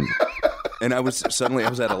 and I was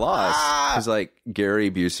at a loss. He's like,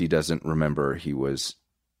 Gary Busey doesn't remember he was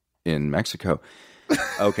in Mexico.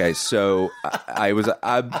 Okay, so I was never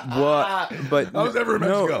in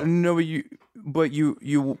Mexico. No, but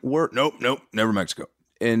you were nope, never Mexico.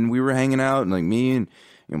 And we were hanging out, and like me and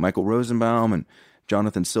Michael Rosenbaum and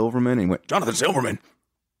Jonathan Silverman, and he went, Jonathan Silverman.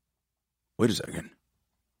 Wait a second,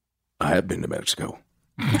 I have been to Mexico.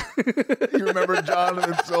 You remember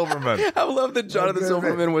Jonathan Silverman? I love that Jonathan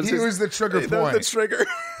Silverman was the trigger point. The trigger.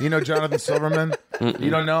 Jonathan Silverman? You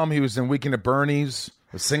don't know him? He was in Weekend at Bernie's.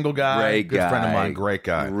 A single guy, good friend of mine, great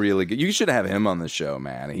guy, really good. You should have him on the show,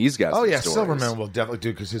 man. He's got. Oh yeah, stories. Silverman will definitely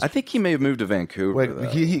do because I think he may have moved to Vancouver.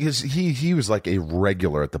 Like, he was like a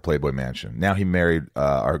regular at the Playboy Mansion. Now he married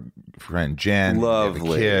our friend Jen.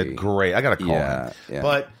 Lovely kid, great. I gotta call him. Yeah.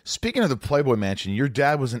 But speaking of the Playboy Mansion, your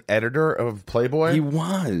dad was an editor of Playboy. He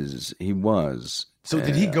was. So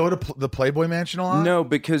did he go to the Playboy Mansion a lot? No,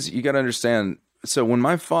 because you got to understand. So when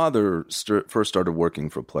my father first started working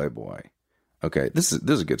for Playboy. Okay, this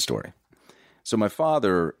is a good story. So my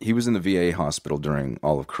father, he was in the VA hospital during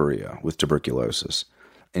all of Korea with tuberculosis,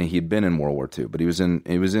 and he had been in World War II. But he was in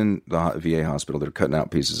the VA hospital. They're cutting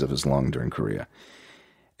out pieces of his lung during Korea,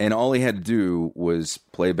 and all he had to do was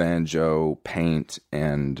play banjo, paint,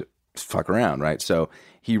 and fuck around. Right. So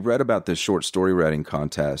he read about this short story writing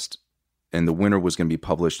contest, and the winner was going to be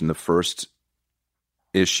published in the first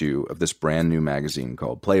issue of this brand new magazine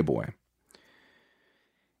called Playboy.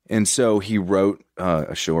 And so he wrote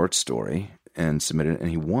a short story and submitted it, and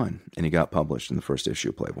he won. And he got published in the first issue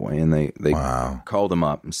of Playboy. And they called him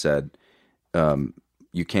up and said,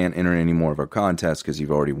 you can't enter any more of our contests because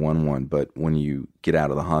you've already won one. But when you get out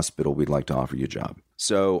of the hospital, we'd like to offer you a job.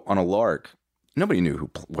 So on a lark, nobody knew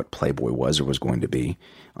what Playboy was or was going to be.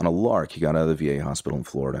 On a lark, he got out of the VA hospital in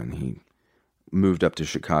Florida, and he moved up to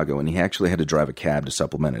Chicago, and he actually had to drive a cab to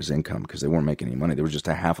supplement his income because they weren't making any money. There was just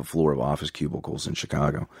a half a floor of office cubicles in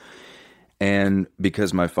Chicago. And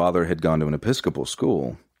because my father had gone to an Episcopal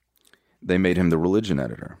school, they made him the religion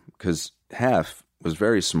editor because Hef was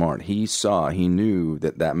very smart. He knew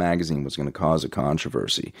that magazine was going to cause a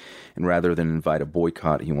controversy. And rather than invite a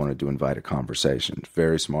boycott, he wanted to invite a conversation.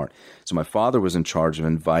 Very smart. So my father was in charge of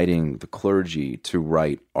inviting the clergy to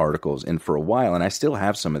write articles. And for a while, and I still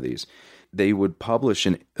have some of these, they would publish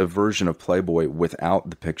a version of Playboy without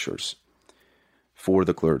the pictures for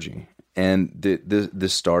the clergy. And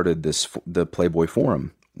this started the Playboy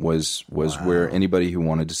Forum was where anybody who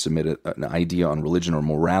wanted to submit an idea on religion or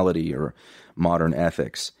morality or modern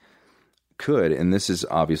ethics could. And this is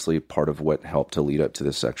obviously part of what helped to lead up to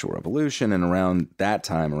the sexual revolution. And around that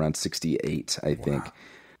time, around 68, I think,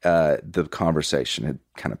 the conversation had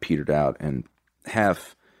kind of petered out, and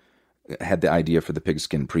Hef had the idea for the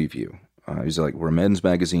Pigskin Preview. He's like, we're men's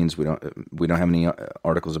magazines. We don't have any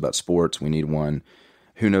articles about sports. We need one.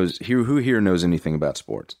 Who here knows anything about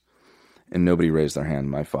sports? And nobody raised their hand.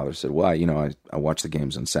 My father said, why? I watch the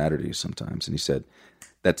games on Saturdays sometimes. And he said,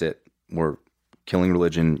 that's it. We're killing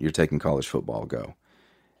religion. You're taking college football. Go.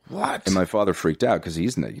 What? And my father freaked out because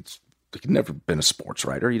he'd never been a sports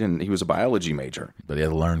writer. He was a biology major. But he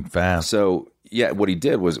had to learn fast. So, yeah, what he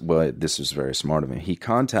did was, this was very smart of him. He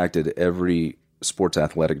contacted every sports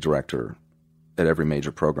athletic director at every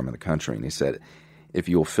major program in the country. And he said, if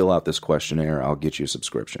you'll fill out this questionnaire, I'll get you a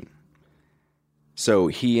subscription. So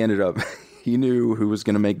he ended up, he knew who was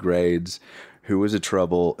going to make grades, who was in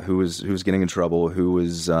trouble, who was getting in trouble, who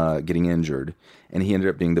was getting injured. And he ended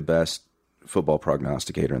up being the best football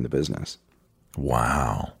prognosticator in the business.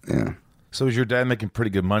 Wow. Yeah. So was your dad making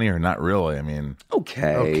pretty good money or not really? I mean,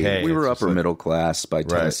 okay. We were upper middle class by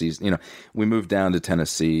Tennessee's. We moved down to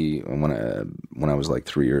Tennessee when I was like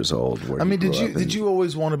 3 years old. Did you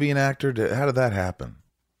always want to be an actor? How did that happen?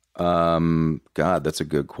 God, that's a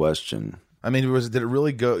good question. I mean, did it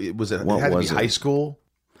really go? It had to be high school?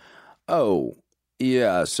 Oh,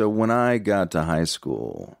 yeah. So when I got to high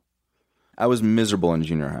school, I was miserable in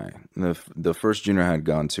junior high. The first junior high I'd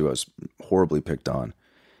gone to, I was horribly picked on.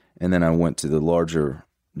 And then I went to the larger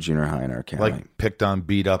junior high in our county. Like picked on,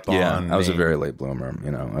 beat up on? Yeah, I was a very late bloomer.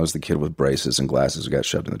 I was the kid with braces and glasses who got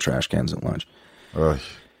shoved in the trash cans at lunch. Ugh.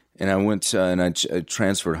 And I went and I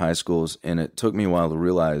transferred high schools, and it took me a while to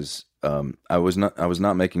realize I was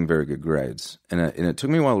not making very good grades. And it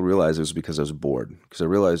took me a while to realize it was because I was bored. Because I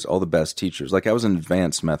realized all the best teachers, like I was in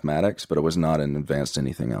advanced mathematics, but I was not in advanced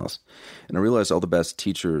anything else. And I realized all the best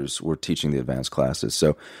teachers were teaching the advanced classes.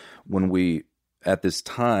 So at this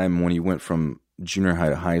time, when you went from junior high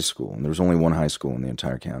to high school, and there was only one high school in the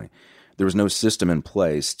entire county, there was no system in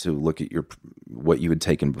place to look at what you had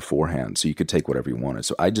taken beforehand, so you could take whatever you wanted.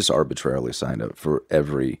 So I just arbitrarily signed up for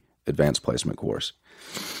every advanced placement course.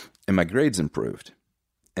 And my grades improved.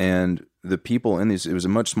 And the people in these, it was a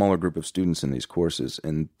much smaller group of students in these courses,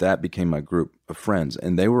 and that became my group of friends.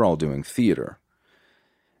 And they were all doing theater.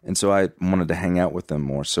 And so I wanted to hang out with them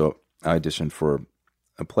more. So I auditioned for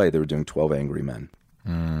a play. They were doing 12 Angry Men.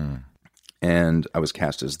 And I was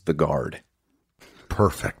cast as the guard.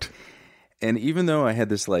 Perfect. And even though I had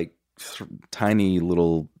this like tiny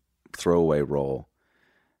little throwaway role,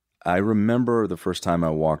 I remember the first time I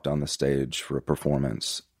walked on the stage for a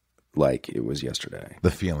performance like it was yesterday.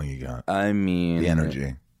 The feeling you got. I mean, the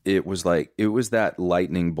energy. It was that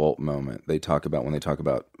lightning bolt moment they talk about when they talk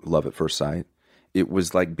about love at first sight. It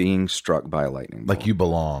was like being struck by a lightning bolt. Like you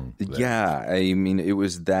belong. Yeah. I mean, it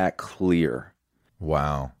was that clear.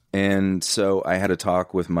 Wow. And so I had a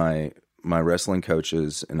talk with my wrestling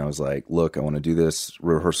coaches, and I was like, look, I want to do this.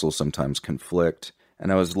 Rehearsals sometimes conflict.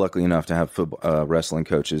 And I was lucky enough to have wrestling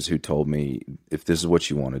coaches who told me, if this is what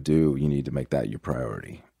you want to do, you need to make that your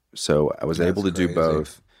priority. So I was able to do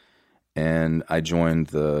both. And I joined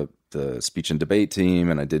the speech and debate team,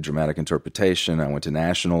 and I did dramatic interpretation. I went to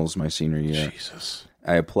nationals my senior year. Jesus.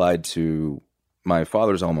 I applied to my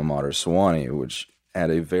father's alma mater, Sewanee, which had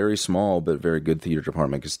a very small but very good theater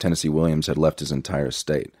department because Tennessee Williams had left his entire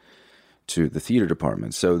estate to the theater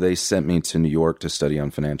department. So they sent me to New York to study on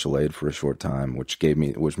financial aid for a short time, which made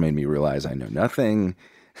me realize I know nothing.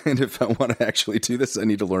 And if I want to actually do this, I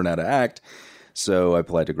need to learn how to act. So I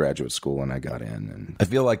applied to graduate school and I got in. And I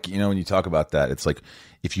feel like, when you talk about that, it's like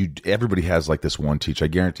everybody has like this one teacher. I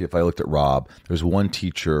guarantee if I looked at Rob, there's one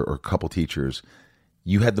teacher or a couple teachers.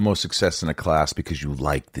 You had the most success in a class because you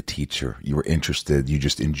liked the teacher. You were interested. You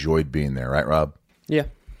just enjoyed being there. Right, Rob? Yeah.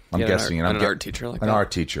 I'm guessing. An art teacher like that. An art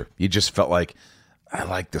teacher. You just felt like, I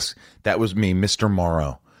like this. That was me, Mr.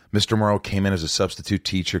 Morrow. Mr. Morrow came in as a substitute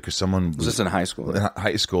teacher because someone Was this in high school? in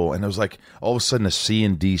high school, and it was like all of a sudden a C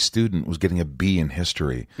and D student was getting a B in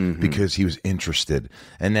history because he was interested.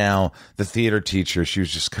 And now the theater teacher, she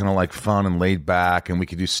was just kind of like fun and laid back, and we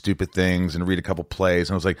could do stupid things and read a couple plays.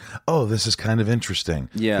 And I was like, oh, this is kind of interesting.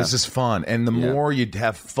 Yeah. This is fun. And the more you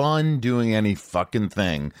have fun doing any fucking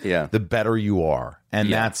thing, the better you are.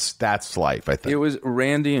 And that's life, I think. It was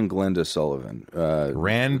Randy and Glenda Sullivan.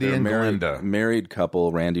 Randy and Glenda. Married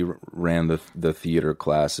couple. Randy ran the theater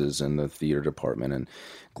classes in the theater department, and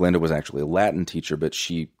Glenda was actually a Latin teacher, but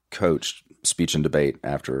she coached speech and debate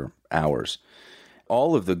after hours.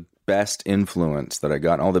 All of the best influence that I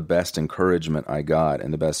got, all the best encouragement I got,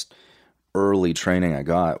 and the best early training I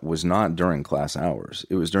got was not during class hours.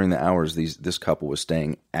 It was during the hours this couple was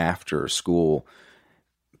staying after school,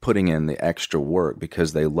 putting in the extra work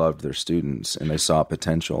because they loved their students and they saw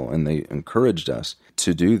potential, and they encouraged us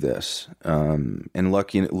to do this. And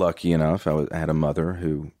lucky enough, I had a mother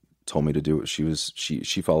who told me to do it.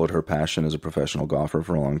 She followed her passion as a professional golfer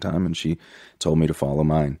for a long time, and she told me to follow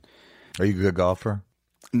mine. Are you a good golfer?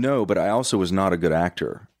 No, but I also was not a good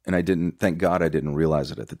actor, and thank God I didn't realize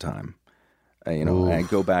it at the time. I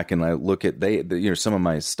go back and I look at some of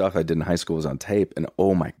my stuff I did in high school was on tape, and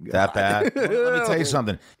oh my God. That bad? Let me tell you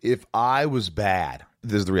something. If I was bad,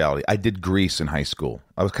 this is the reality. I did Grease in high school.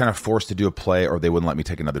 I was kind of forced to do a play, or they wouldn't let me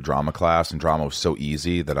take another drama class, and drama was so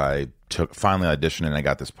easy that I finally auditioned and I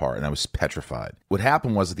got this part, and I was petrified. What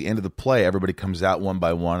happened was at the end of the play, everybody comes out one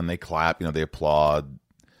by one and they clap, they applaud.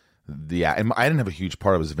 And I didn't have a huge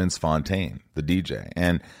part. It was Vince Fontaine, the DJ.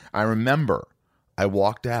 And I remember I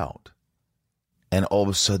walked out, and all of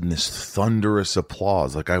a sudden, this thunderous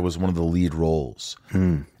applause, like I was one of the lead roles.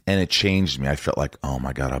 And it changed me. I felt like, oh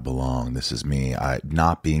my God, I belong. This is me.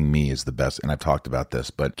 Not being me is the best. And I've talked about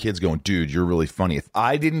this, but kids going, dude, you're really funny. If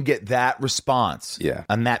I didn't get that response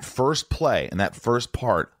on that first play and that first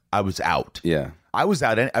part, I was out. Yeah. I was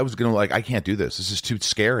out. I was going to I can't do this. This is too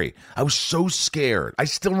scary. I was so scared. I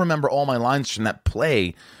still remember all my lines from that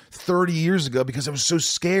play 30 years ago because I was so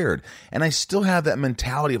scared. And I still have that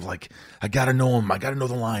mentality of I got to know them. I got to know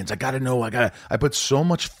the lines. I got to know. I put so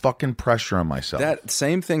much fucking pressure on myself. That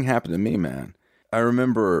same thing happened to me, man. I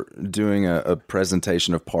remember doing a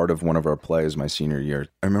presentation of part of one of our plays my senior year.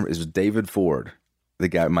 I remember it was David Ford, the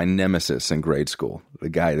guy, my nemesis in grade school, the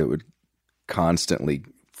guy that would constantly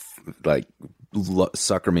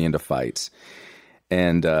sucker me into fights.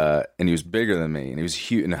 And he was bigger than me, and he was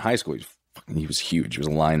huge. In high school, he was huge. He was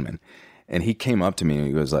a lineman. And he came up to me and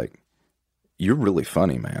he was like, "You're really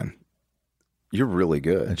funny, man. You're really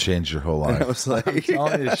good." It changed your whole life. And I was like, I'm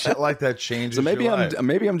telling you, shit like that changes so maybe your life.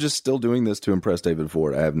 maybe I'm just still doing this to impress David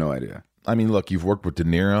Ford. I have no idea. I mean, look, you've worked with De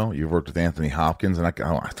Niro, you've worked with Anthony Hopkins, and I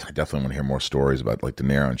definitely want to hear more stories about De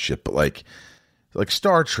Niro and shit. But like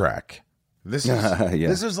Star Trek, this is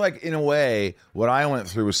this is in a way what I went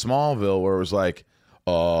through with Smallville, where it was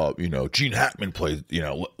Gene Hackman played,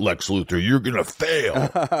 Lex Luthor. You're gonna fail.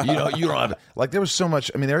 You don't have there was so much.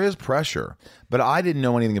 I mean, there is pressure, but I didn't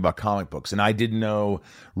know anything about comic books, and I didn't know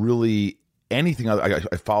really anything. I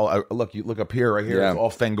follow. You look up here, right here. It's all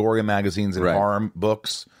Fangoria magazines and horror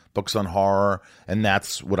books on horror, and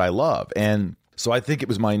that's what I love. And so I think it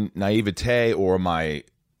was my naivete or my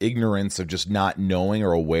ignorance of just not knowing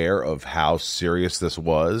or aware of how serious this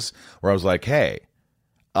was, where I was like, hey,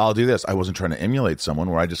 I'll do this. I wasn't trying to emulate someone,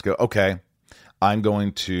 where I just go, okay, I'm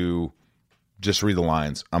going to just read the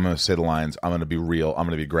lines. I'm going to say the lines. I'm going to be real. I'm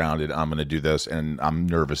going to be grounded. I'm going to do this, and I'm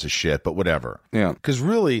nervous as shit, but whatever. Yeah. Because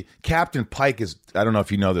really, Captain Pike is, I don't know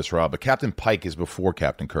if you know this, Rob, but Captain Pike is before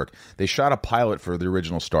Captain Kirk. They shot a pilot for the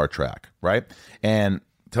original Star Trek, right? And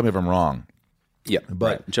tell me if I'm wrong. Yeah,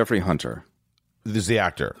 but Jeffrey Hunter. This is the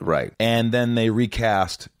actor. Right. And then they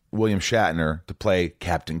recast William Shatner to play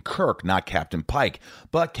Captain Kirk, not Captain Pike.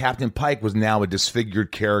 But Captain Pike was now a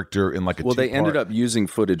disfigured character in Well, they ended up using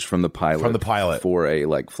footage from the pilot. For a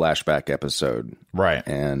flashback episode. Right.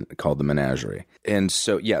 And called The Menagerie. And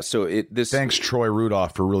so, thanks, Troy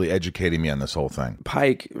Rudolph, for really educating me on this whole thing.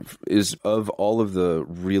 Pike is, of all of the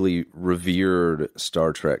really revered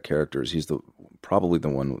Star Trek characters, he's probably the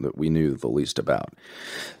one that we knew the least about.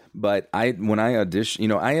 But when I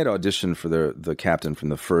auditioned, I had auditioned for the captain from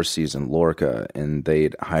the first season, Lorca, and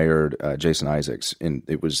they'd hired Jason Isaacs, and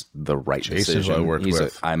it was the right decision. Jason, I worked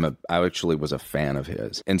with. I actually was a fan of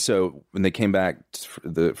his, and so when they came back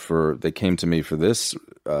they came to me for this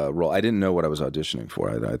role, I didn't know what I was auditioning for.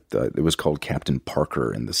 I thought it was called Captain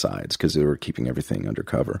Parker in the sides because they were keeping everything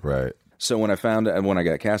undercover. Right. So when I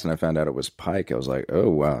got cast and I found out it was Pike, I was like, oh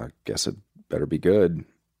wow, I guess it better be good.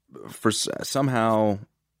 For somehow.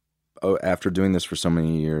 After doing this for so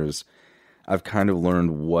many years, I've kind of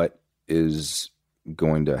learned what is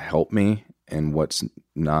going to help me and what's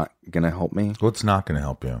not going to help me. What's not going to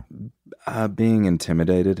help you? Being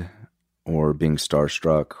intimidated or being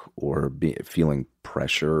starstruck or feeling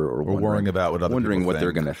pressure or worrying about what other wondering people what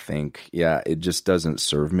they're think. going to think. Yeah, it just doesn't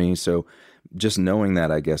serve me. So just knowing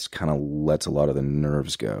that, I guess, kind of lets a lot of the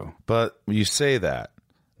nerves go. But you say that.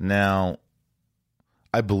 Now,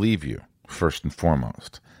 I believe you, first and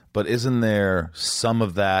foremost. But isn't there some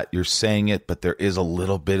of that, you're saying it, but there is a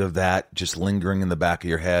little bit of that just lingering in the back of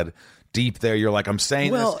your head? Deep there, you're like, I'm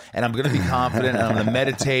saying this, and I'm going to be confident, and I'm going to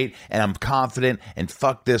meditate, and I'm confident, and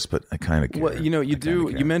fuck this, but I kind of care. Well,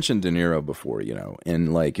 you mentioned De Niro before,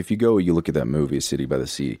 and like if you look at that movie, City by the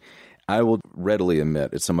Sea, I will readily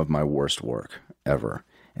admit it's some of my worst work ever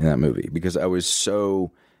in that movie because I was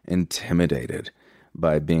so intimidated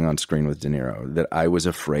by being on screen with De Niro that I was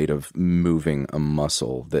afraid of moving a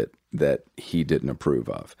muscle that he didn't approve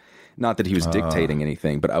of. Not that he was dictating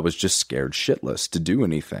anything, but I was just scared shitless to do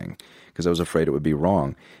anything because I was afraid it would be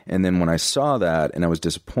wrong. And then when I saw that and I was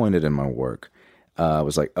disappointed in my work, I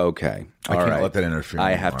was like, okay, I can't let that interfere.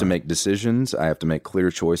 I have to make decisions. I have to make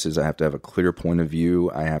clear choices. I have to have a clear point of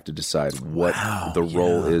view. I have to decide what the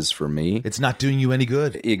role is for me. It's not doing you any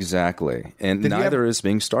good. Exactly. And neither is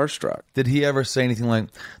being starstruck. Did he ever say anything like,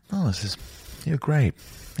 "No, you're great,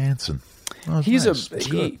 Hanson"? Oh, He's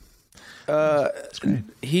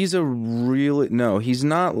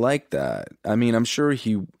not like that. I mean, I'm sure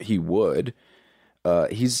he would.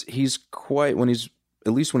 He's quite when he's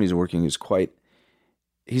working.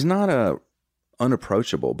 He's not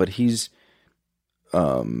unapproachable, but he's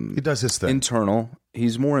he does his thing. Internal.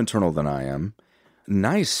 He's more internal than I am.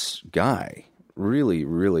 Nice guy. Really,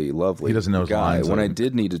 really lovely. He doesn't know his guy. lines. When I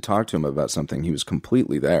did need to talk to him about something, he was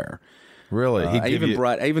completely there. Really? I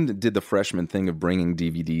even did the freshman thing of bringing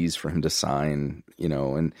DVDs for him to sign,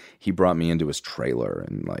 and he brought me into his trailer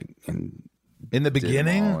and in the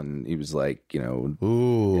beginning, and he was like,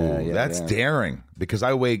 ooh, that's daring because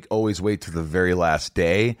I always wait to the very last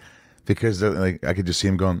day because like I could just see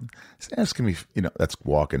him going, asking me, that's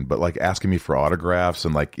walking, but like asking me for autographs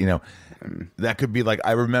and like, that could be like,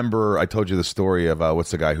 I remember I told you the story of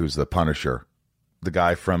what's the guy who's the Punisher, the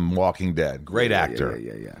guy from Walking Dead, great actor.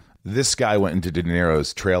 Yeah. This guy went into De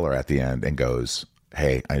Niro's trailer at the end and goes,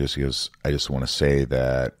 "Hey, I just want to say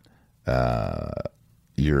that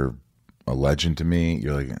you're a legend to me.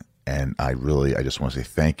 You're like, and I just want to say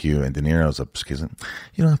thank you." And De Niro's up, he's like,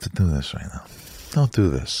 "You don't have to do this right now. Don't do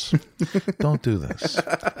this. Don't do this."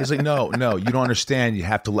 He's like, no, you don't understand. You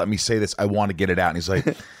have to let me say this. I want to get it out. And he's like,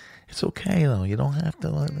 "It's okay though. You don't have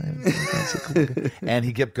to." And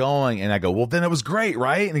he kept going, and I go, "Well, then it was great,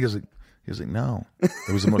 right?" And he was like, "No,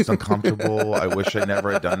 it was the most uncomfortable. I wish I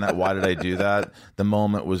never had done that. Why did I do that?" The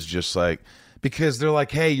moment was just like, because they're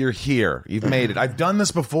like, "Hey, you're here. You've made it. I've done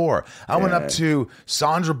this before." I went up to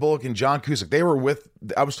Sandra Bullock and John Cusack.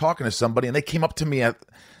 I was talking to somebody, and they came up to me at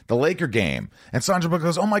the Laker game. And Sandra Bullock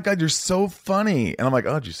goes, "Oh my God, you're so funny." And I'm like,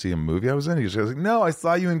 "Oh, did you see a movie I was in?" He goes like, "No, I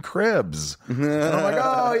saw you in Cribs." And I'm like,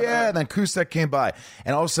 "Oh yeah." And then Cusack came by,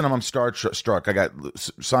 and all of a sudden I'm starstruck. I got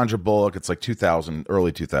Sandra Bullock. It's like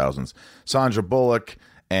early 2000s. Sandra Bullock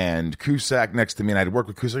and Cusack next to me, and I'd work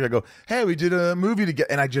with Cusack. I go, "Hey, we did a movie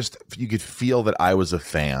together," and you could feel that I was a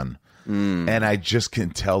fan, and I just can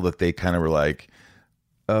tell that they kind of were like,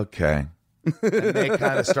 "Okay." And they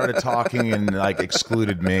kind of started talking and like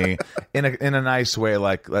excluded me in a nice way,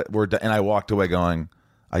 like and I walked away going,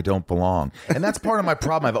 "I don't belong." And that's part of my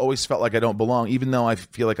problem. I've always felt like I don't belong, even though I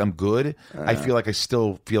feel like I'm good. I feel like I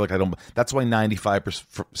still feel like I don't. That's why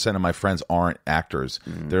 95% of my friends aren't actors.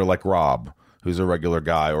 They're like Rob, who's a regular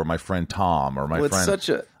guy, or my friend Tom, or my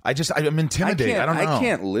friend. I'm intimidated. I don't know. I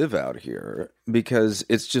can't live out here because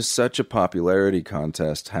it's just such a popularity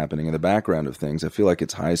contest happening in the background of things. I feel like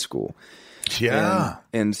it's high school. Yeah.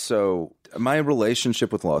 And so my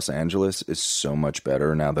relationship with Los Angeles is so much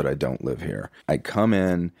better now that I don't live here. I come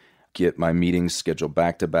in, get my meetings scheduled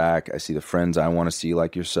back to back. I see the friends I want to see,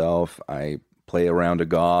 like yourself. I play a round of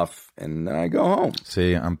golf, and then I go home.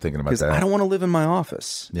 See, I'm thinking about that. I don't want to live in my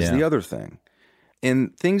office. Is the other thing.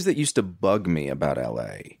 And things that used to bug me about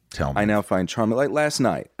LA, tell me. I now find charming. Like last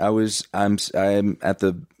night, I was at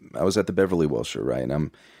the Beverly Wilshire, right? And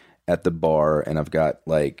I'm at the bar, and I've got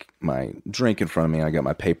like my drink in front of me, and I got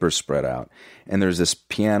my papers spread out, and there's this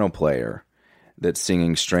piano player that's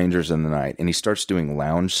singing "Strangers in the Night," and he starts doing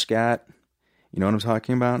lounge scat. You know what I'm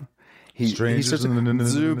talking about? He starts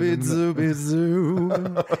zooby zooby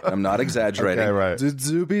zoo. I'm not exaggerating. Okay, right.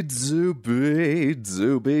 Zooby zooby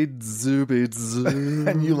zooby zooby zoo.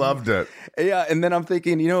 And you loved it. Yeah, and then I'm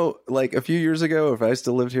thinking, like a few years ago, if I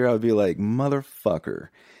still lived here, I would be like, motherfucker.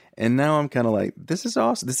 And now I'm kind of like, this is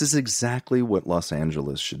awesome. This is exactly what Los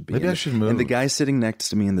Angeles should be. Maybe I should move. And the guy sitting next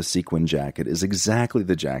to me in the sequin jacket is exactly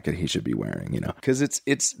the jacket he should be wearing, because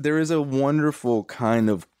there is a wonderful kind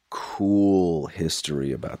of cool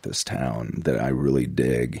history about this town that I really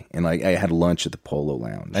dig. And I had lunch at the Polo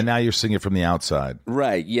Lounge. And now you're seeing it from the outside.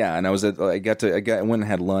 Right, yeah. And I went and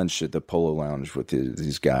had lunch at the Polo Lounge with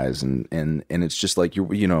these guys, and it's just like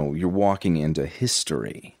you're walking into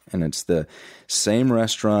history. And it's the same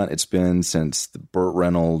restaurant it's been since the Burt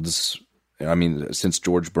Reynolds, since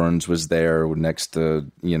George Burns was there next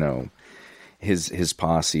to, his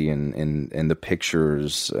posse and the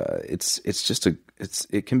pictures.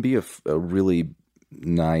 It can be a really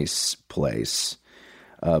nice place,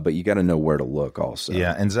 but you got to know where to look also.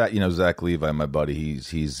 Yeah, and Zach Levi, my buddy,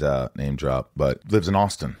 he's name drop, but lives in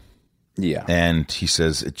Austin. Yeah, and he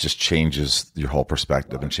says it just changes your whole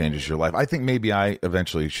perspective and changes your life. I think maybe I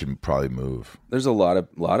eventually should probably move. There's a lot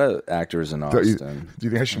of actors in Austin. Do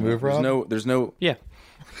you think I should move, Rob? There's no. Yeah.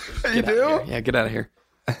 You do? Yeah, get out of here.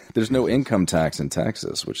 There's no income tax in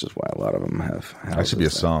Texas, which is why a lot of them have houses. That should be a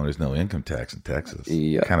song. There's no income tax in Texas.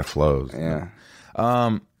 Yeah. It kind of flows. Yeah.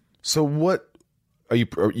 So what are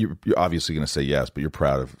you're obviously going to say yes, but you're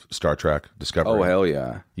proud of Star Trek Discovery? Oh, hell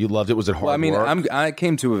yeah. You loved it? Was it hard work? I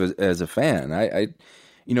came to it as a fan. I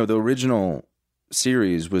the original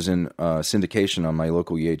series was in syndication on my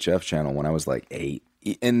local UHF channel when I was like 8.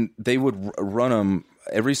 And they would run them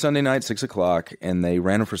every Sunday night, 6:00, and they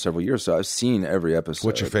ran them for several years. So I've seen every episode.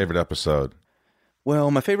 What's your favorite episode? Well,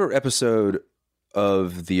 my favorite episode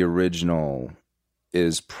of the original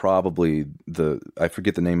is probably I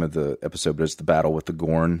forget the name of the episode, but it's the battle with the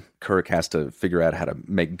Gorn. Kirk has to figure out how to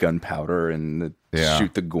make gunpowder and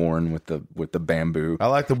shoot the Gorn with the bamboo. I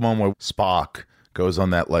like the one where Spock goes on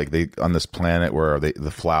that on this planet where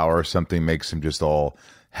the flower or something makes him just all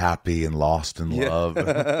happy and lost in love.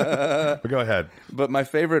 But go ahead. But my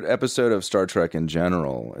favorite episode of Star Trek in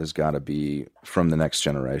general has got to be From the Next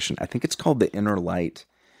Generation. I think it's called The Inner Light,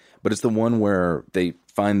 but it's the one where they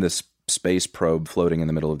find this space probe floating in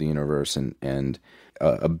the middle of the universe, and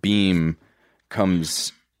a beam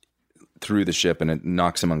comes through the ship and it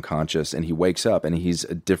knocks him unconscious, and he wakes up and he's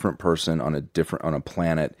a different person on a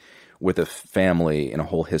planet with a family and a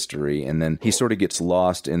whole history. And then he sort of gets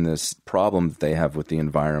lost in this problem that they have with the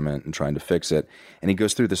environment and trying to fix it. And he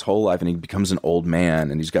goes through this whole life and he becomes an old man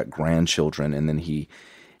and he's got grandchildren. And then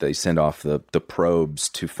they send off the probes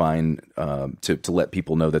to find, to let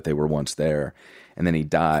people know that they were once there. And then he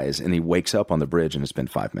dies and he wakes up on the bridge and it's been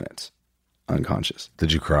 5 minutes unconscious.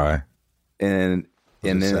 Did you cry? And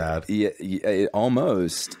then sad? Yeah,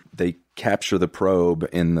 almost. They capture the probe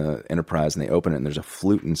in the Enterprise and they open it and there's a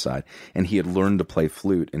flute inside. And he had learned to play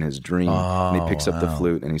flute in his dream. And he picks up the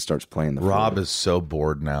flute and he starts playing the flute. Rob is so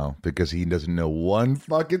bored now because he doesn't know one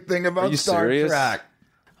fucking thing about Star Trek.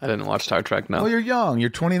 I didn't watch Star Trek, no. Well, you're young. You're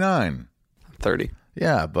 29. I'm 30.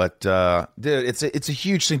 Yeah, but dude, it's a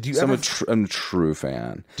huge thing. Do you ever? I'm a true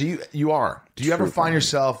fan. Do you? You are. Do you ever find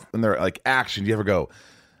yourself in their action? Do you ever go,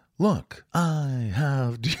 look, I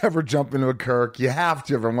have? Do you ever jump into a Kirk? You have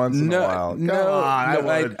to every once in a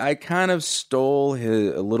while. I kind of stole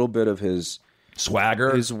a little bit of his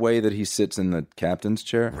swagger, his way that he sits in the captain's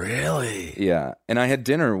chair. Really? Yeah. And I had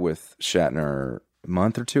dinner with Shatner a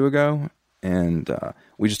month or two ago, and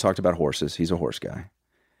we just talked about horses. He's a horse guy.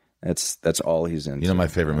 That's all he's into. You know my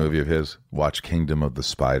favorite movie of his? Watch Kingdom of the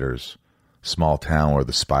Spiders. Small town where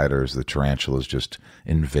the spiders, the tarantulas just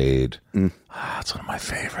invade. It's one of my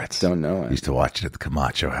favorites. Don't know it. I used to watch it at the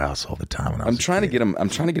Camacho house all the time when I was I'm trying to get him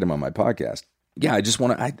on my podcast. Yeah, I just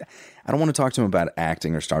want to I don't want to talk to him about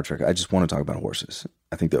acting or Star Trek. I just want to talk about horses.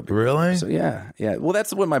 I think that'd be really? So yeah. Well,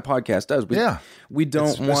 that's what my podcast does. We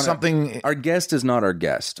don't want something. Our guest is not our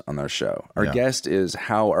guest on our show. Our guest is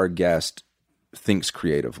how our guest thinks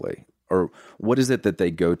creatively, or what is it that they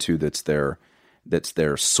go to that's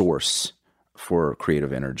their source for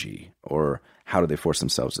creative energy, or how do they force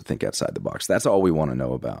themselves to think outside the box? That's all we want to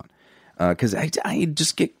know about. Because I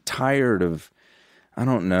just get tired of, I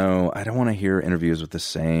don't know, I don't want to hear interviews with the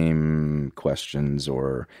same questions,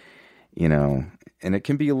 or, and it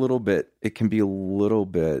can be a little bit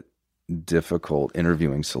difficult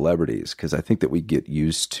interviewing celebrities, because I think that we get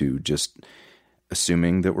used to just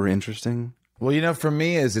assuming that we're interesting. Well, for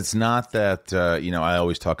me it's not that, I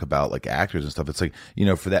always talk about actors and stuff. It's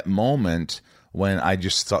for that moment when I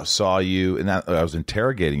just saw you and I was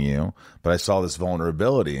interrogating you, but I saw this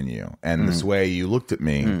vulnerability in you and this way you looked at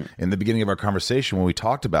me in the beginning of our conversation when we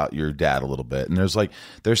talked about your dad a little bit. And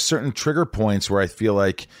there's certain trigger points where I feel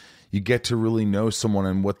like you get to really know someone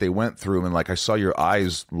and what they went through. And I saw your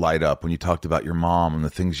eyes light up when you talked about your mom and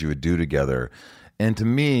the things you would do together. And to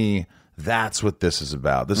me, that's what this is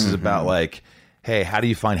about. This is about like, hey, how do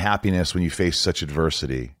you find happiness when you face such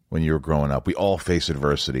adversity when you were growing up? We all face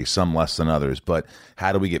adversity, some less than others, but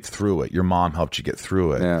how do we get through it? Your mom helped you get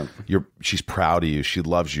through it. Yeah. She's proud of you. She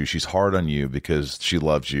loves you. She's hard on you because she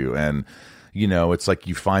loves you. And, you know, it's like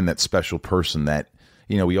you find that special person that,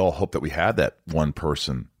 you know, we all hope that we had that one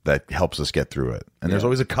person that helps us get through it. And there's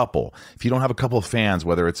always a couple. If you don't have a couple of fans,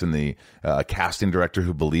 whether it's in the casting director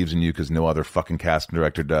who believes in you because no other fucking casting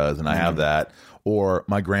director does, and I have that, or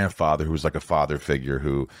my grandfather who was like a father figure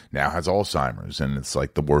who now has Alzheimer's, and it's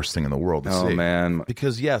like the worst thing in the world to see. Oh, man.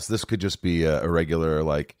 Because yes, this could just be a regular,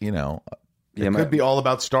 like, you know, it could be all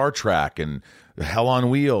about Star Trek and Hell on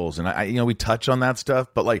Wheels, and I, you know, we touch on that stuff.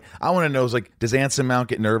 But like, I want to know is like, does Anson Mount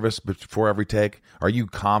get nervous before every take? Are you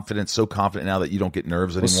confident, so confident now that you don't get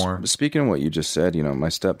nerves anymore? Well, speaking of what you just said, you know, my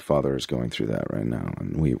stepfather is going through that right now,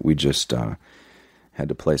 and we just had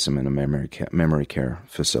to place him in a memory care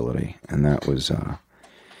facility, and that was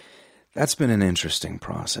that's been an interesting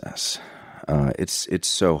process. It's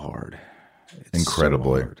so hard. It's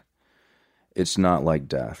Incredibly. so hard. It's not like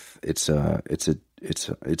death. It's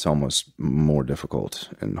almost more difficult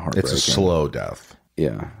and heartbreaking. It's a slow death.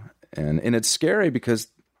 Yeah, and it's scary because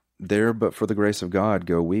there, but for the grace of God,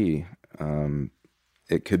 go we.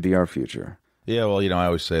 It could be our future. Yeah, well, you know, I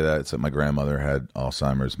always say that. It's that my grandmother had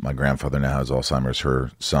Alzheimer's. My grandfather now has Alzheimer's.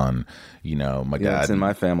 Her son, you know, my dad. It's in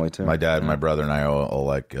my family too. My dad and my brother and I are all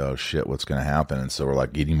like, oh shit, what's going to happen? And so we're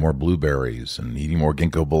like eating more blueberries and eating more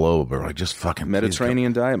ginkgo biloba. We're like, just fucking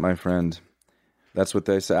Mediterranean diet, my friend. That's what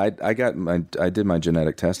they say. I did my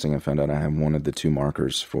genetic testing and found out I have one of the 2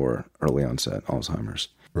 markers for early onset Alzheimer's.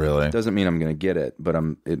 Really? Doesn't mean I'm going to get it, but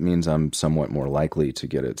it means I'm somewhat more likely to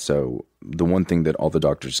get it. So the one thing that all the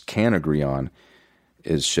doctors can agree on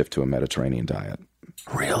is shift to a Mediterranean diet.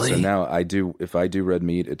 Really? So now if I do red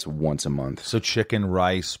meat, it's once a month. So chicken,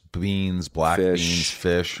 rice, beans, black beans,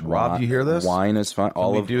 fish. Rob, you hear this? Wine is fine.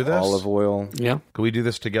 we do this? Olive oil. Yeah. Can we do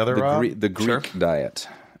this together, Rob? The Greek diet.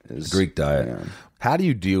 Greek diet. Yeah. How do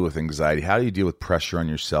you deal with anxiety? How do you deal with pressure on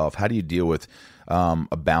yourself? How do you deal with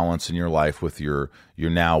a balance in your life with your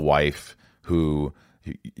now wife, who,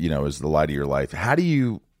 you know, is the light of your life? How do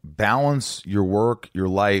you balance your work, your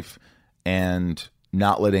life, and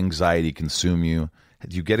not let anxiety consume you?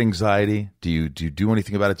 Do you get anxiety? Do you do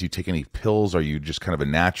anything about it? Do you take any pills? Are you just kind of a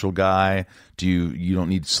natural guy? Do you don't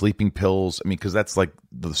need sleeping pills? I mean, because that's like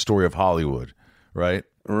the story of Hollywood, right?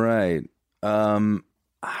 Right.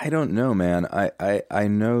 I don't know, man. I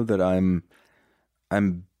know that I'm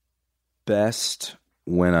best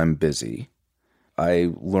when I'm busy.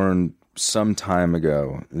 I learned some time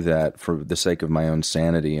ago that for the sake of my own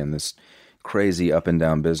sanity and this crazy up and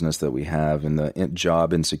down business that we have and the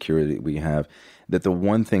job insecurity that we have, that the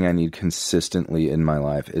one thing I need consistently in my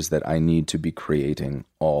life is that I need to be creating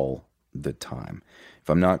all the time. If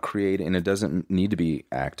I'm not creating, and it doesn't need to be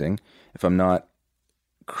acting, if I'm not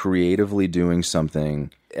creatively doing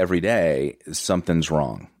something every day, something's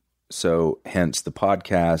wrong. So hence the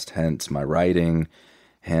podcast, hence my writing,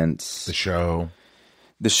 hence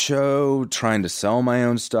The show, trying to sell my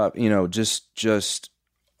own stuff, you know,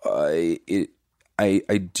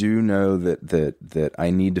 I do know that I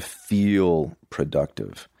need to feel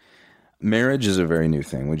productive. Marriage is a very new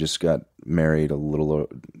thing. We just got married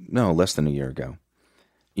less than a year ago.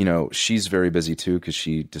 You know, she's very busy too because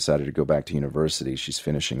she decided to go back to university. She's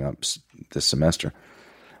finishing up this semester.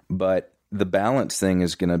 But the balance thing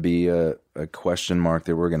is going to be a question mark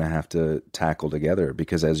that we're going to have to tackle together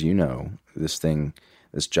because, as you know, this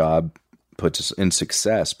job puts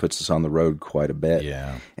us on the road quite a bit.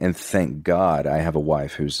 Yeah. And thank God I have a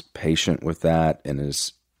wife who's patient with that and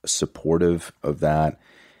is supportive of that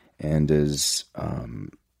and is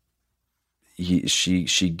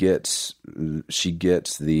she gets the she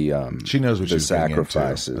knows what the she's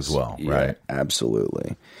sacrifices as well, yeah, right?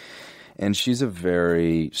 Absolutely. And she's a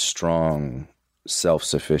very strong,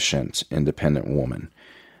 self-sufficient, independent woman.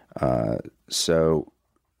 So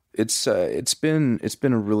it's been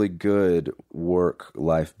a really good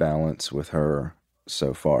work-life balance with her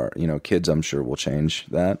so far. You know, kids, I'm sure, will change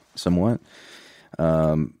that somewhat.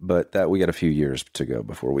 But that we got a few years to go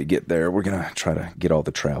before we get there. We're gonna try to get all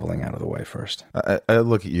the traveling out of the way first. I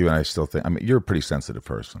look at you and I still think, I mean, you're a pretty sensitive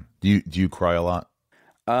person. Do you cry a lot?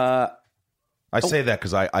 I say that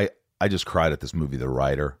because I just cried at this movie, The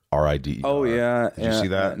Rider, R-I-D-E-R. Oh yeah, did you see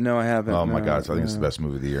that? No, I haven't. Oh my no, God, I think it's the best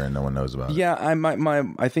movie of the year, and no one knows about it. Yeah,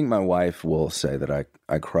 I think my wife will say that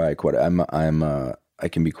I cry quite. I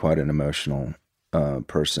can be quite an emotional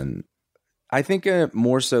person. I think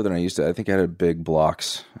more so than I used to. I think I had big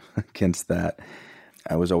blocks against that.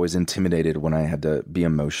 I was always intimidated when I had to be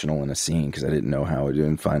emotional in a scene because I didn't know how to do it.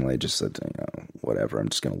 And finally I just said, whatever, I'm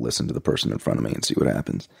just going to listen to the person in front of me and see what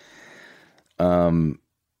happens.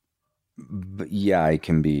 But yeah, I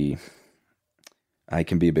can be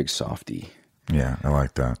a big softie. Yeah, I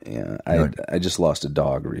like that. Yeah, I just lost a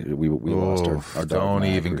dog. We lost our dog. Don't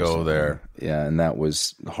even go there. Yeah, and that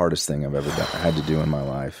was the hardest thing I've ever had to do in my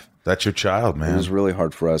life. That's your child, man. It was really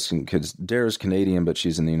hard for us because Dara's Canadian, but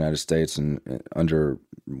she's in the United States, and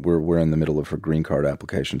we're in the middle of her green card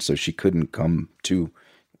application, so she couldn't come to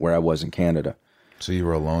where I was in Canada. So you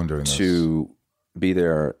were alone during this. To be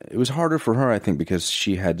there, it was harder for her, I think, because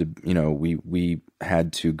she had to. We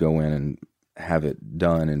had to go in and have it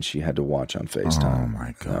done, and she had to watch on FaceTime. Oh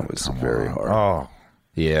my God, that was very hard. Oh,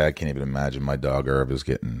 yeah, I can't even imagine. My dog Herb is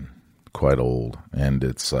getting quite old, and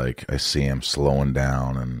it's like I see him slowing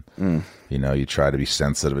down, and you try to be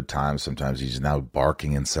sensitive at times. Sometimes he's now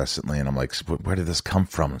barking incessantly, and I'm like, where did this come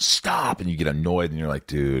from? Stop! And you get annoyed, and you're like,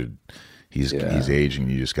 dude, he's aging.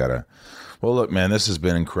 You just gotta. Well, look, man, this has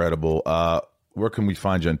been incredible. Where can we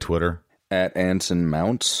find you on Twitter? At Anson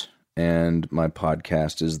Mounts. And my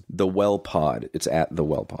podcast is The Well Pod. It's at The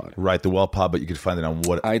Well Pod. Right, The Well Pod, but you can find it on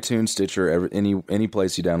what? iTunes, Stitcher, any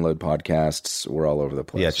place you download podcasts. We're all over the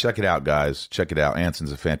place. Yeah, check it out, guys. Check it out.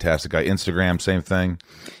 Anson's a fantastic guy. Instagram, same thing?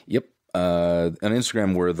 Yep. On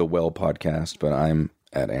Instagram, we're The Well Podcast, but I'm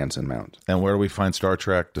at Anson Mount. And where do we find Star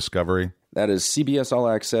Trek Discovery? That is CBS All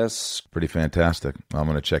Access. Pretty fantastic. I'm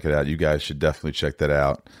going to check it out. You guys should definitely check that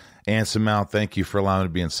out. Anson Mount, thank you for allowing me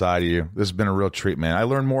to be inside of you. This has been a real treat, man. I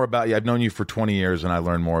learned more about you. I've known you for 20 years, and I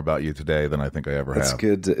learned more about you today than I think I ever have. It's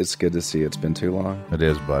good to see you. It's been too long. It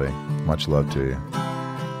is, buddy. Much love to you.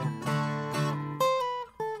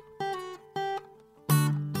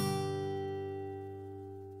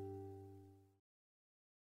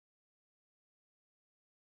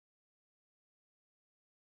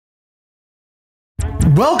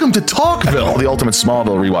 Welcome to Talkville, the ultimate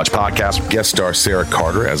Smallville rewatch podcast. Guest star Sarah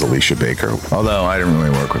Carter as Alicia Baker, although I didn't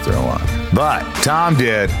really work with her a lot. But Tom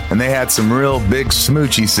did, and they had some real big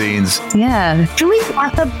smoochy scenes. Yeah. Can we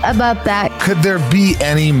talk about that? Could there be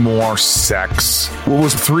any more sex? What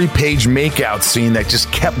was a 3-page makeout scene that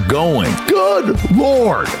just kept going? Good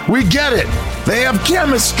Lord, we get it. They have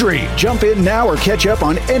chemistry. Jump in now or catch up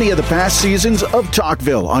on any of the past seasons of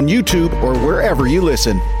Talkville on YouTube or wherever you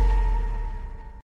listen.